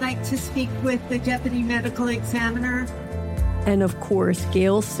 and I'd like to speak with the deputy medical examiner. And of course,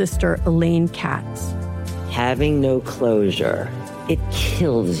 Gail's sister, Elaine Katz. Having no closure, it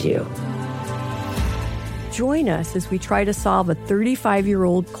kills you. Join us as we try to solve a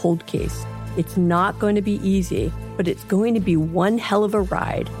 35-year-old cold case. It's not going to be easy, but it's going to be one hell of a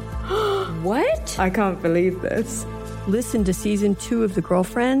ride. What? I can't believe this. Listen to season 2 of The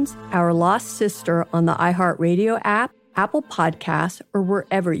Girlfriends, Our Lost Sister on the iHeartRadio app, Apple Podcasts, or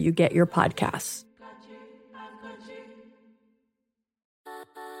wherever you get your podcasts.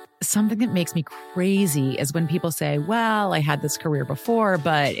 Something that makes me crazy is when people say, well, I had this career before,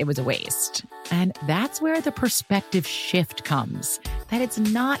 but it was a waste. And that's where the perspective shift comes, that it's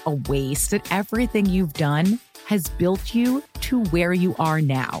not a waste, that everything you've done has built you to where you are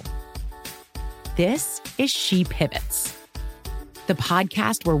now. This is She Pivots, the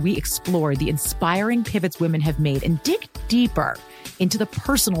podcast where we explore the inspiring pivots women have made and dig deeper into the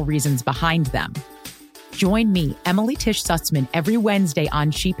personal reasons behind them. Join me, Emily Tish Sussman, every Wednesday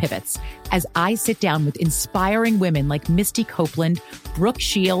on She Pivots as I sit down with inspiring women like Misty Copeland, Brooke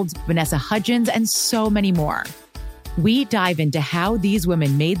Shields, Vanessa Hudgens, and so many more. We dive into how these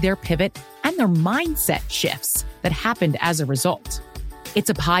women made their pivot and their mindset shifts that happened as a result. It's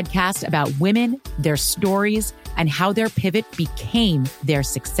a podcast about women, their stories, and how their pivot became their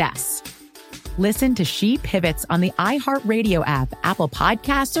success. Listen to She Pivots on the iHeartRadio app, Apple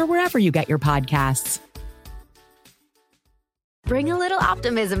Podcasts, or wherever you get your podcasts. Bring a little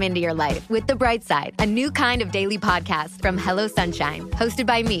optimism into your life with The Bright Side, a new kind of daily podcast from Hello Sunshine, hosted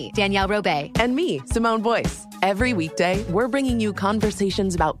by me, Danielle Robay. And me, Simone Boyce. Every weekday, we're bringing you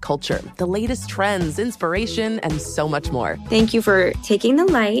conversations about culture, the latest trends, inspiration, and so much more. Thank you for taking the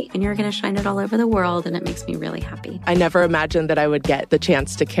light, and you're going to shine it all over the world, and it makes me really happy. I never imagined that I would get the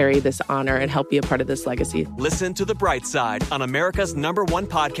chance to carry this honor and help be a part of this legacy. Listen to The Bright Side on America's #1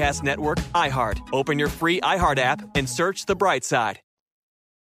 podcast network, iHeart. Open your free iHeart app and search The Bright Side.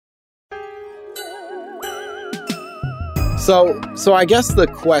 So I guess the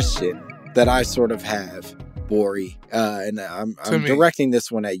question that I sort of have, Bori, and I'm directing this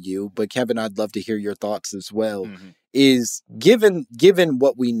one at you, but Kevin, I'd love to hear your thoughts as well, is given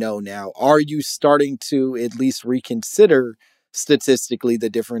what we know now, are you starting to at least reconsider statistically the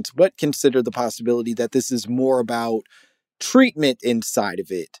difference, but consider the possibility that this is more about treatment inside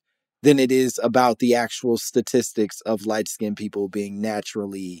of it than it is about the actual statistics of light-skinned people being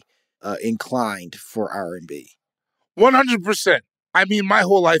naturally inclined for R&B? 100%. I mean, my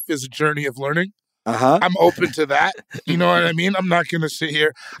whole life is a journey of learning. I'm open to that. You know what I mean? I'm not going to sit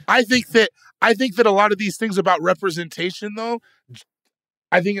here. I think that a lot of these things about representation, though,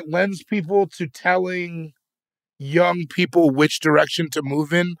 I think it lends people to telling young people which direction to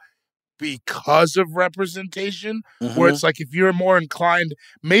move in because of representation, where it's like if you're more inclined,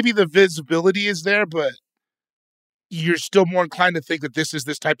 maybe the visibility is there, but you're still more inclined to think that this is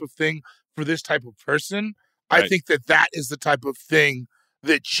this type of thing for this type of person. Right. I think that is the type of thing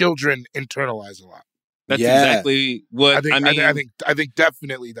that children internalize a lot. That's exactly what I think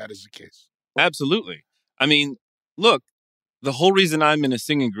definitely that is the case. Absolutely. I mean, look, the whole reason I'm in a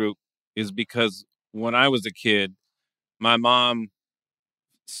singing group is because when I was a kid, my mom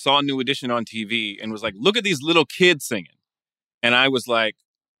saw New Edition on TV and was like, look at these little kids singing. And I was like,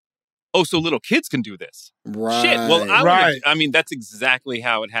 oh, so little kids can do this. Right. Shit. Well, I mean, that's exactly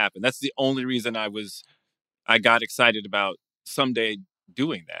how it happened. That's the only reason I got excited about someday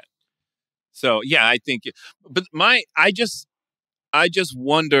doing that. So, yeah, I think, but I just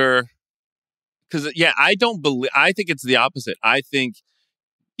wonder, because, I think it's the opposite. I think,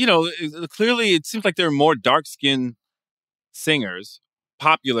 clearly it seems like there are more dark-skinned singers,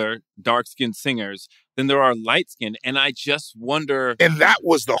 popular dark-skinned singers, than there are light-skinned. And I just wonder. And that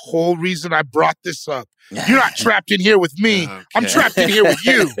was the whole reason I brought this up. You're not trapped in here with me. Okay. I'm trapped in here with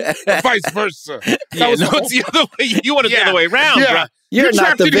you. Or vice versa. It's the other way. You want it the other way around, bro. You're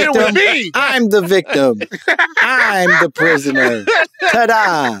not trapped the in here with victim. me. I'm the victim. I'm the prisoner.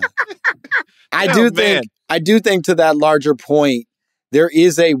 Ta-da! I do think to that larger point, there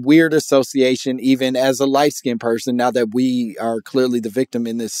is a weird association, even as a light-skinned person, now that we are clearly the victim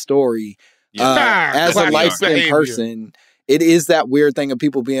in this story. As a light-skinned person, it is that weird thing of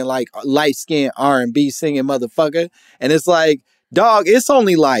people being like, light-skinned R&B singing motherfucker. And it's like, dog, it's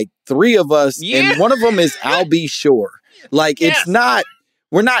only like 3 of us, and one of them is I'll Be Sure. Like, it's not,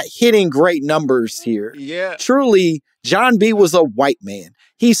 we're not hitting great numbers here. Yeah. Truly, John B was a white man.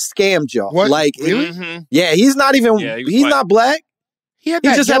 He scammed y'all. What? Like, really? He's not even, he's not black. He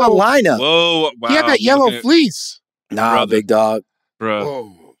just had a lineup. Whoa, wow. He had that yellow fleece. Nah, Brother. big dog.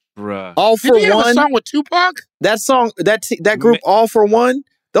 Bruh. Bruh. All for Did he have One. a song with Tupac? That song, that group, All for One,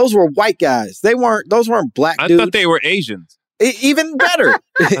 those were white guys. Those weren't black dudes. I thought they were Asians. Even better.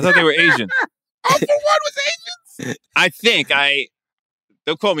 I thought they were Asian. All for One was Asians? I think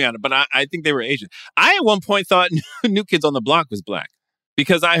don't quote me on it, but I think they were Asian. I at one point thought New Kids on the Block was black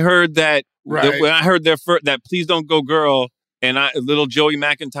because I heard that when I heard that Please Don't Go Girl and little Joey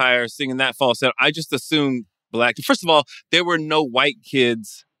McIntyre singing that falsetto, I just assumed black. First of all, there were no white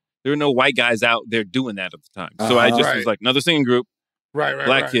kids. There were no white guys out there doing that at the time. So I just was like, another singing group,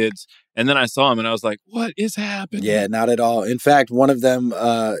 black kids. And then I saw him and I was like, what is happening? Yeah, not at all. In fact, one of them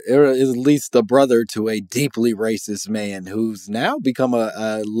is at least the brother to a deeply racist man who's now become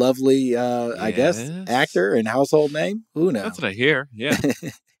a lovely, I guess, actor and household name. Who knows? That's what I hear. Yeah.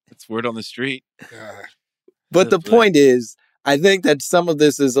 It's word on the street. But the point is, I think that some of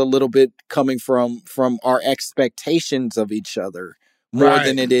this is a little bit coming from our expectations of each other more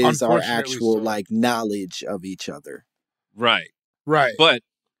than it is our actual knowledge of each other. Right. But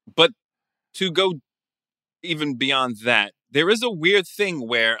to go even beyond that, there is a weird thing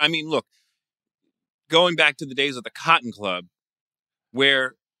where, I mean, look, going back to the days of the Cotton Club,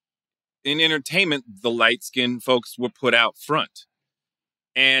 where in entertainment, the light-skinned folks were put out front.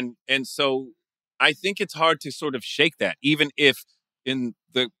 And so I think it's hard to sort of shake that, even if in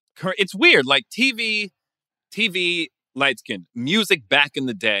the current, it's weird, like TV, light-skinned, music back in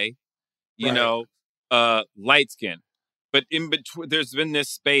the day, you know, light-skinned. But in between, there's been this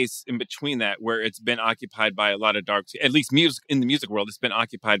space in between that where it's been occupied by a lot of at least music in the music world, it's been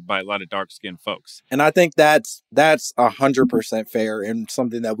occupied by a lot of dark-skinned folks. And I think that's 100% fair and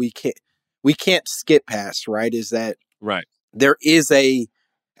something that we can't skip past, right? Is that there is a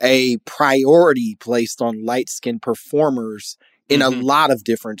priority placed on light-skinned performers in a lot of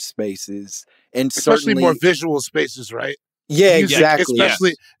different spaces, and especially more visual spaces, right? Yeah, music,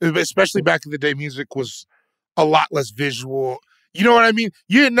 exactly. Especially back in the day, music was a lot less visual. You know what I mean?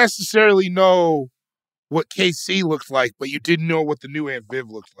 You didn't necessarily know what KC looked like, but you didn't know what the new Aunt Viv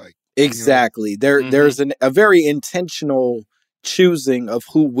looked like. Exactly. You know? There's a very intentional choosing of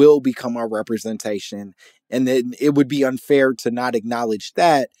who will become our representation, and then it would be unfair to not acknowledge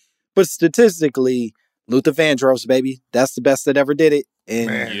that. But statistically, Luther Vandross, baby, that's the best that ever did it,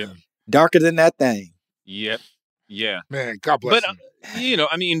 and darker than that thing. Yep. Yeah. Man, God bless him. You know,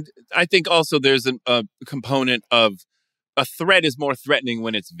 I mean, I think also there's a component of a threat is more threatening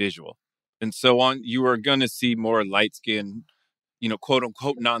when it's visual. And so on, you are going to see more light-skinned, you know, quote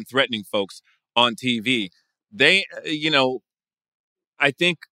unquote, non-threatening folks on TV. They, you know, I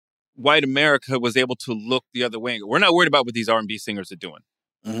think white America was able to look the other way. We're not worried about what these R&B singers are doing.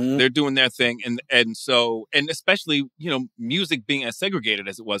 Mm-hmm. They're doing their thing. And so, and especially, you know, music being as segregated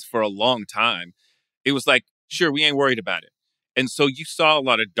as it was for a long time, it was like, sure, we ain't worried about it. And so you saw a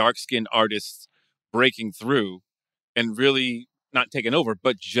lot of dark-skinned artists breaking through and really not taking over,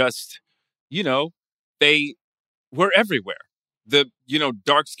 but just, you know, they were everywhere. The, you know,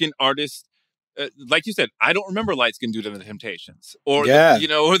 dark-skinned artists, like you said, I don't remember light-skinned dude in the Temptations or, you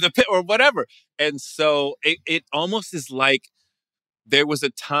know, or whatever. And so it almost is like there was a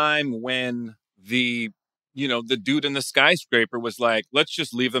time when the dude in the skyscraper was like, let's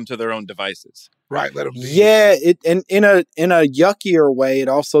just leave them to their own devices. Right, let them be. Yeah, and in a yuckier way, it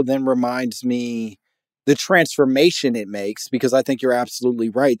also then reminds me the transformation it makes, because I think you're absolutely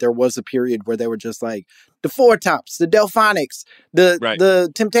right. There was a period where they were just like, the Four Tops, the Delphonics, the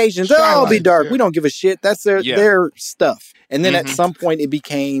Temptations, they'll all be dark. Yeah. We don't give a shit. That's their stuff. And then at some point it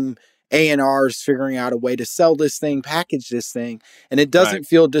became A&Rs figuring out a way to sell this thing, package this thing. And it doesn't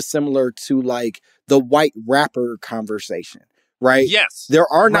feel dissimilar to like the white rapper conversation, right? Yes. There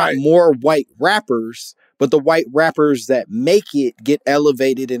are not more white rappers, but the white rappers that make it get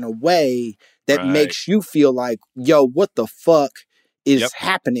elevated in a way that makes you feel like, yo, what the fuck is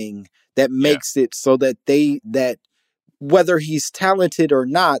happening, that makes it so that that whether he's talented or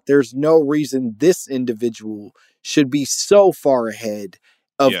not, there's no reason this individual should be so far ahead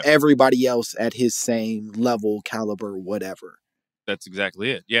of everybody else at his same level, caliber, whatever. That's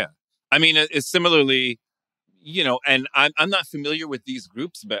exactly it. Yeah. I mean, it's similarly, you know, and I'm not familiar with these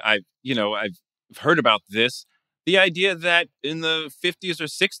groups, but I've heard about this. The idea that in the 50s or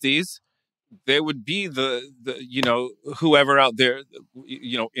 60s, there would be the you know, whoever out there,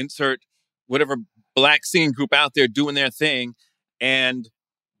 you know, insert whatever black singing group out there doing their thing, and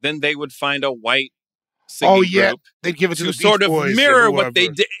then they would find a white singing group. They'd give it to the Beach sort of Boys mirror or what they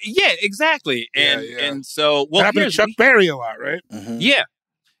whoever. did. Yeah, exactly. And so, well, That happened to Chuck Berry a lot, right?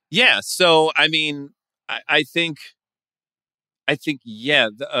 Yeah. So, I mean, I think,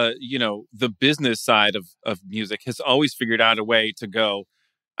 you know, the business side of music has always figured out a way to go,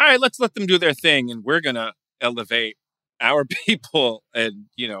 all right, let's let them do their thing, and we're going to elevate our people. And,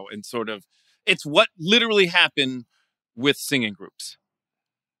 you know, and sort of, it's what literally happened with singing groups.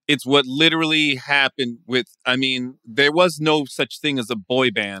 It's what literally happened with, I mean, there was no such thing as a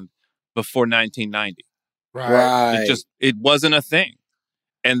boy band before 1990. Right. It wasn't a thing.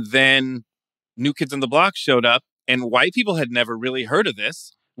 And then New Kids on the Block showed up, and white people had never really heard of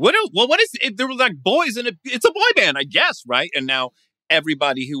this. What is it? There were like boys in it. It's a boy band, I guess, right? And now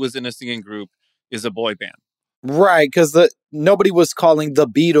everybody who was in a singing group is a boy band. Right, because nobody was calling the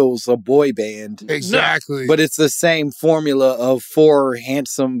Beatles a boy band. Exactly. But it's the same formula of four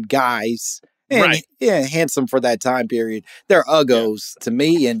handsome guys. And, yeah, handsome for that time period. They're uggos to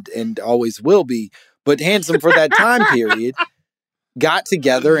me and always will be. But handsome for that time period, got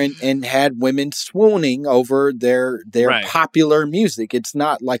together and had women swooning over their popular music. It's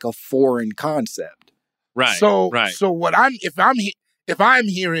not like a foreign concept. Right. So what if I'm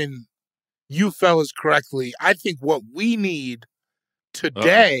hearing you fellas correctly, I think what we need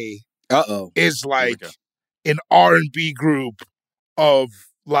today is like an R&B group of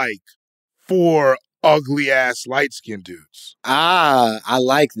like 4 ugly ass light skinned dudes. I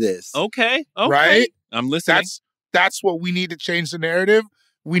like this. Okay. Right? I'm listening. That's what we need to change the narrative.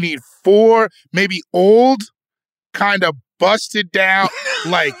 We need 4 maybe old, kind of busted down,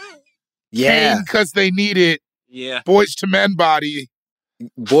 like because they need it. Yeah. Boys to Men body.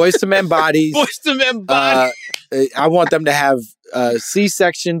 Boys to Men bodies. Boys to Men body. I want them to have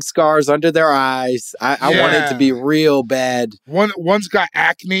C-section scars under their eyes. I want it to be real bad. One's got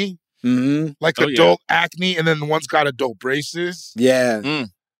acne, like adult acne, and then one's got adult braces. Yeah.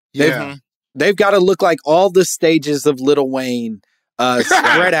 They've got to look like all the stages of Lil Wayne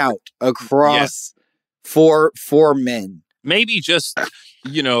spread out across four men. Maybe just,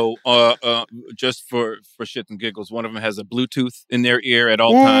 you know, just for shits and giggles, one of them has a Bluetooth in their ear at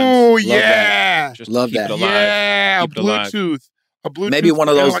all times. Oh, yeah. Just love keep that. It alive. Yeah, keep it alive. Bluetooth. A Bluetooth. Maybe one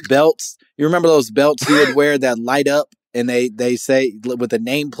of those belts. You remember those belts you would wear that light up and they say with a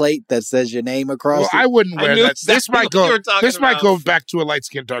nameplate that says your name across it? I wouldn't wear that. This might go back to a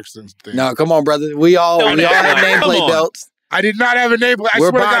light-skinned dark skin thing. No, come on, brother. We all have nameplate belts. I did not have a nameplate.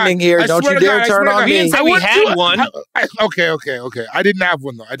 We're bonding here. Don't you dare turn on me. We had one. Okay. I didn't have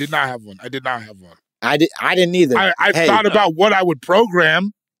one, though. I did not have one. I didn't either. I thought about what I would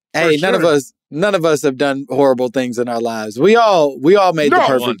program. Hey, none of us have done horrible things in our lives. We all made the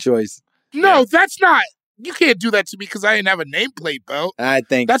perfect choice. No, that's not. You can't do that to me because I didn't have a nameplate belt.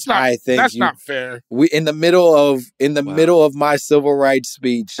 That's not fair. We in the middle of my civil rights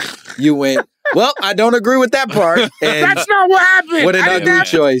speech, you went, well, I don't agree with that part. And that's not what happened. What an ugly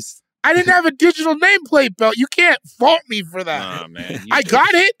choice. I didn't have a digital nameplate belt. You can't fault me for that. Oh, man. I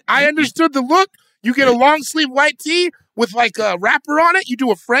got it. I understood the look. You get a long sleeve white tee with like a wrapper on it. You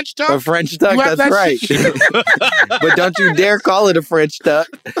do a French tuck. A French tuck, that's right. But don't you dare call it a French tuck.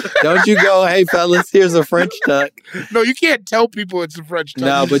 Don't you go, hey, fellas, here's a French tuck. No, you can't tell people it's a French tuck.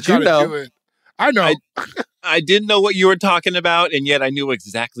 No, but you know. I know. I didn't know what you were talking about, and yet I knew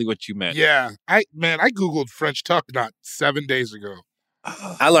exactly what you meant. Yeah. I Googled French tuck not 7 days ago.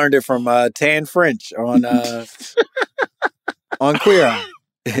 I learned it from Tan French on Queer Eye.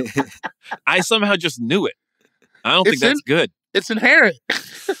 I somehow just knew it. I don't think that's good. It's inherent.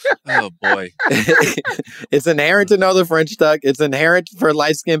 Oh, boy. It's inherent to know the French tuck. It's inherent for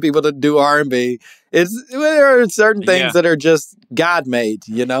light-skinned people to do R&B. There are certain things that are just God-made,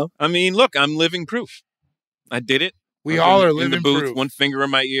 you know? I mean, look, I'm living proof. I did it. We all are living in the booth, proof. one finger in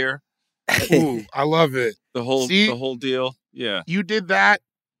my ear. Ooh, I love it. The whole deal. Yeah. You did that.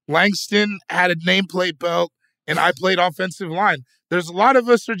 Langston had a nameplate belt, and I played offensive line. There's a lot of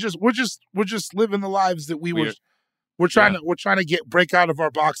us we're just living the lives that we're trying to break out of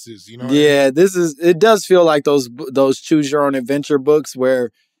our boxes, you know? Yeah, it does feel like those choose your own adventure books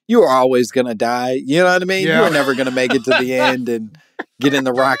where you are always gonna die. You know what I mean? Yeah. You're never gonna make it to the end and get in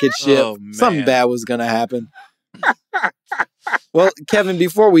the rocket ship. Oh, man. Something bad was gonna happen. Well, Kevin,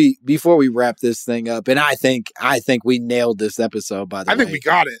 before we wrap this thing up, and I think we nailed this episode, by the way. I think we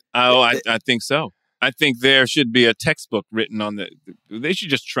got it. Oh, I think so. I think there should be a textbook written on they should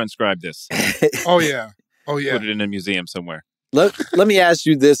just transcribe this. Oh yeah. Put it in a museum somewhere. Let me ask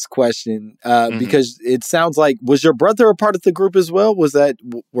you this question, because it sounds like, was your brother a part of the group as well?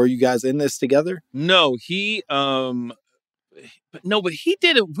 Were you guys in this together? No, but he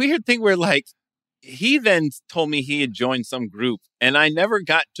did a weird thing where like, he then told me he had joined some group and I never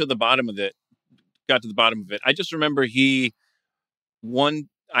got to the bottom of it. I just remember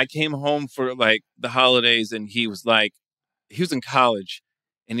I came home for like the holidays and he was in college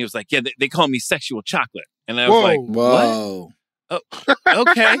and he was like, yeah, they call me Sexual Chocolate. And I was like, whoa. What? Oh,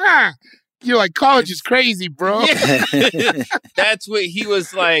 okay. You're like, college is crazy, bro. Yeah. That's what he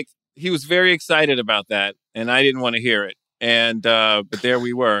was like. He was very excited about that. And I didn't want to hear it. And, but there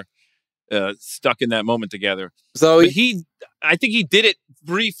we were. Stuck in that moment together. So I think he did it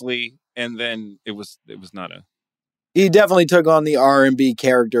briefly, and then it was not a. He definitely took on the R&B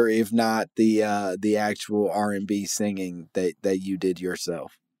character, if not the actual R&B singing that you did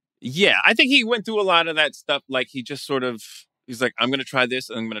yourself. Yeah, I think he went through a lot of that stuff. Like he just he's like, I'm going to try this,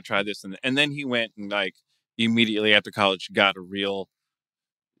 and I'm going to try this, and then he went and like immediately after college got a real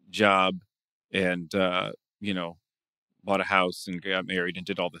job, and bought a house and got married and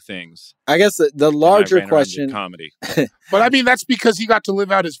did all the things. I guess the larger question, comedy. But I mean, that's because he got to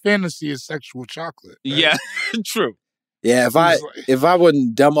live out his fantasy as Sexual Chocolate. Right? Yeah, true. Yeah, if I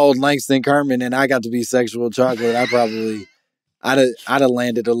wasn't dumb old Langston Kerman and I got to be Sexual Chocolate, I'd have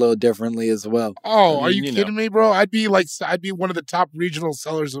landed a little differently as well. Oh, are you kidding me, bro? I'd be one of the top regional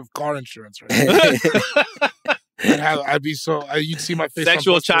sellers of car insurance right now. You'd see my face.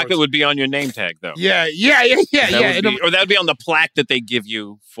 Sexual Chocolate would be on your name tag, though. Yeah. Or that would be on the plaque that they give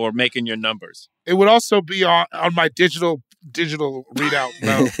you for making your numbers. It would also be on my digital readout.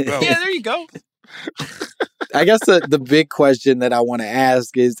 No. Yeah, there you go. I guess the big question that I want to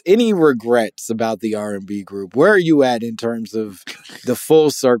ask is, any regrets about the R&B group? Where are you at in terms of the full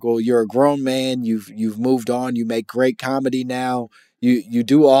circle? You're a grown man. You've moved on. You make great comedy now. You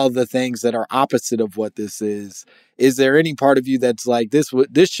do all the things that are opposite of what this is. Is there any part of you that's like, this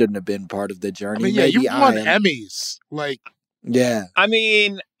shouldn't have been part of the journey? I mean, yeah, you won Emmys. Like, yeah. I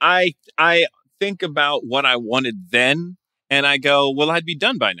mean, I think about what I wanted then, and I go, well, I'd be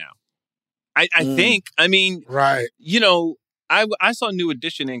done by now. I think. I mean, right. I saw New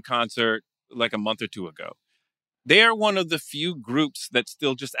Edition in concert like a month or two ago. They are one of the few groups that's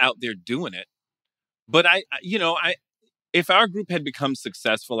still just out there doing it. But if our group had become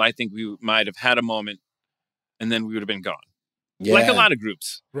successful, I think we might have had a moment and then we would have been gone. Yeah. Like a lot of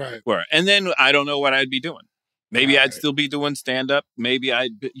groups were. And then I don't know what I'd be doing. Maybe I'd still be doing stand-up. Maybe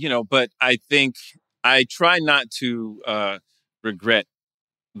but I think I try not to regret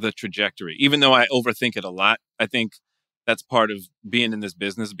the trajectory, even though I overthink it a lot. I think that's part of being in this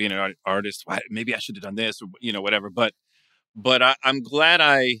business, being an artist. Maybe I should have done this or, whatever. But I'm glad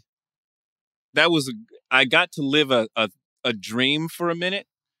I got to live a dream for a minute,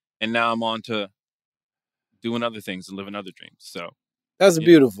 and now I'm on to doing other things and living other dreams. So that's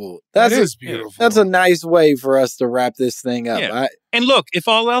beautiful. That is beautiful. That's a nice way for us to wrap this thing up. Yeah. And look, if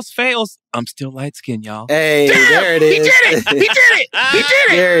all else fails, I'm still light skinned, y'all. Hey, there it is. He did it. He did it. He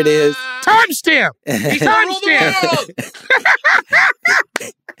did it. There it is. Timestamp. Timestamp.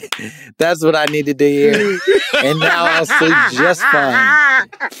 That's what I needed to hear. And now I'll sleep just fine.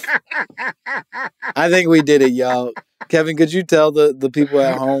 I think we did it, y'all. Kevin, could you tell the people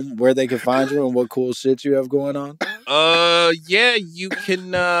at home where they can find you and what cool shit you have going on? Yeah, you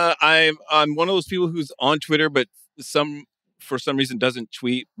can. I'm one of those people who's on Twitter, but for some reason doesn't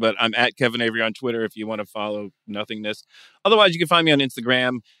tweet. But I'm at Kevin Avery on Twitter if you want to follow Nothingness. Otherwise, you can find me on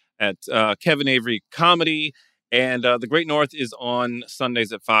Instagram at Kevin Avery Comedy. And The Great North is on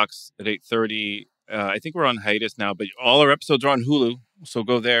Sundays at Fox at 8:30. I think we're on hiatus now, but all our episodes are on Hulu. So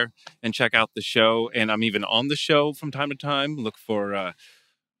go there and check out the show. And I'm even on the show from time to time. Look for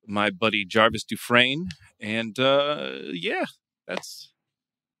my buddy Jarvis Dufresne. And yeah, that's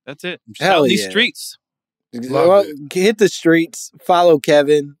it. I'm just out in these streets. Well, hit the streets, follow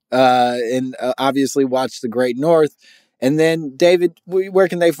Kevin, and obviously watch The Great North. And then, David, where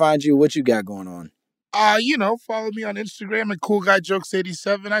can they find you? What you got going on? Follow me on Instagram at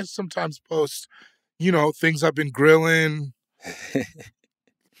CoolGuyJokes87. I sometimes post, things I've been grilling,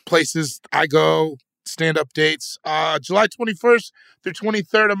 places I go, stand-up dates. July 21st through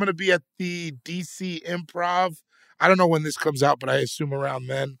 23rd, I'm going to be at the DC Improv. I don't know when this comes out, but I assume around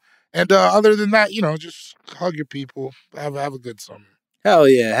then. And other than that, just hug your people. Have a good summer. Hell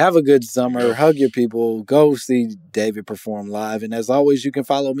yeah. Have a good summer. Hug your people. Go see David perform live. And as always, you can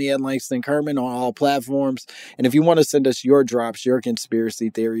follow me at Langston Kerman on all platforms. And if you want to send us your drops, your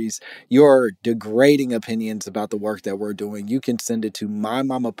conspiracy theories, your degrading opinions about the work that we're doing, you can send it to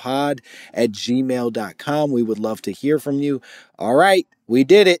mymamapod@gmail.com. We would love to hear from you. All right. We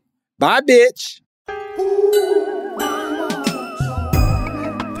did it. Bye, bitch.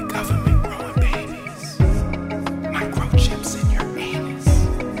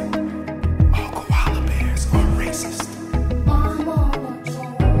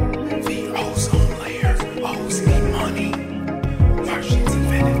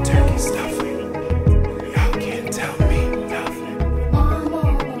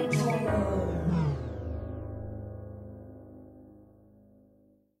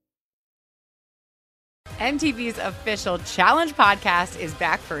 MTV's official Challenge podcast is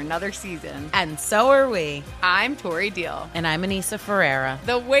back for another season. And so are we. I'm Tori Deal. And I'm Anissa Ferreira.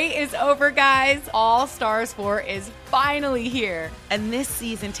 The wait is over, guys. All Stars 4 is finally here. And this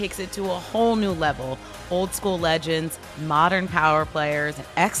season takes it to a whole new level. Old school legends, modern power players, and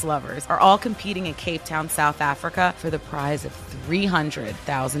ex-lovers are all competing in Cape Town, South Africa for the prize of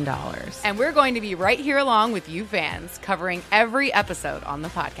 $300,000. And we're going to be right here along with you fans, covering every episode on the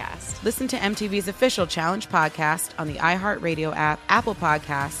podcast. Listen to MTV's official Challenge podcast on the iHeartRadio app, Apple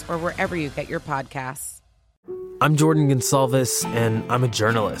Podcasts, or wherever you get your podcasts. I'm Jordan Gonsalves, and I'm a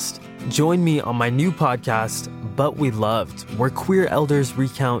journalist. Join me on my new podcast, But We Loved, where queer elders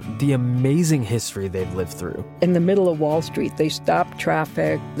recount the amazing history they've lived through. In the middle of Wall Street, they stopped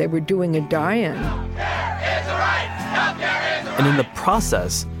traffic. They were doing a die-in. And in the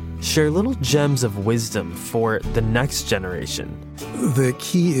process, share little gems of wisdom for the next generation. The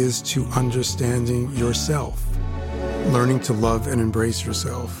key is to understanding yourself, learning to love and embrace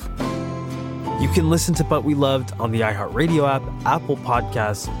yourself. You can listen to But We Loved on the iHeartRadio app, Apple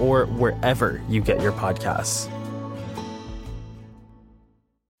Podcasts, or wherever you get your podcasts.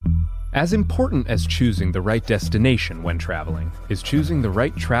 As important as choosing the right destination when traveling is choosing the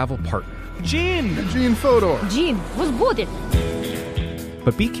right travel partner. Gene Fodor. Gene, was будет?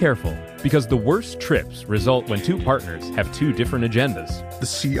 But be careful, because the worst trips result when two partners have two different agendas. The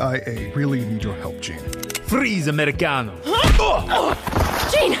CIA really need your help, Gene. Freeze, Americano.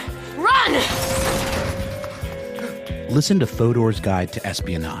 Gene, run! Listen to Fodor's Guide to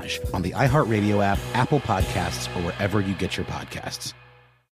Espionage on the iHeartRadio app, Apple Podcasts, or wherever you get your podcasts.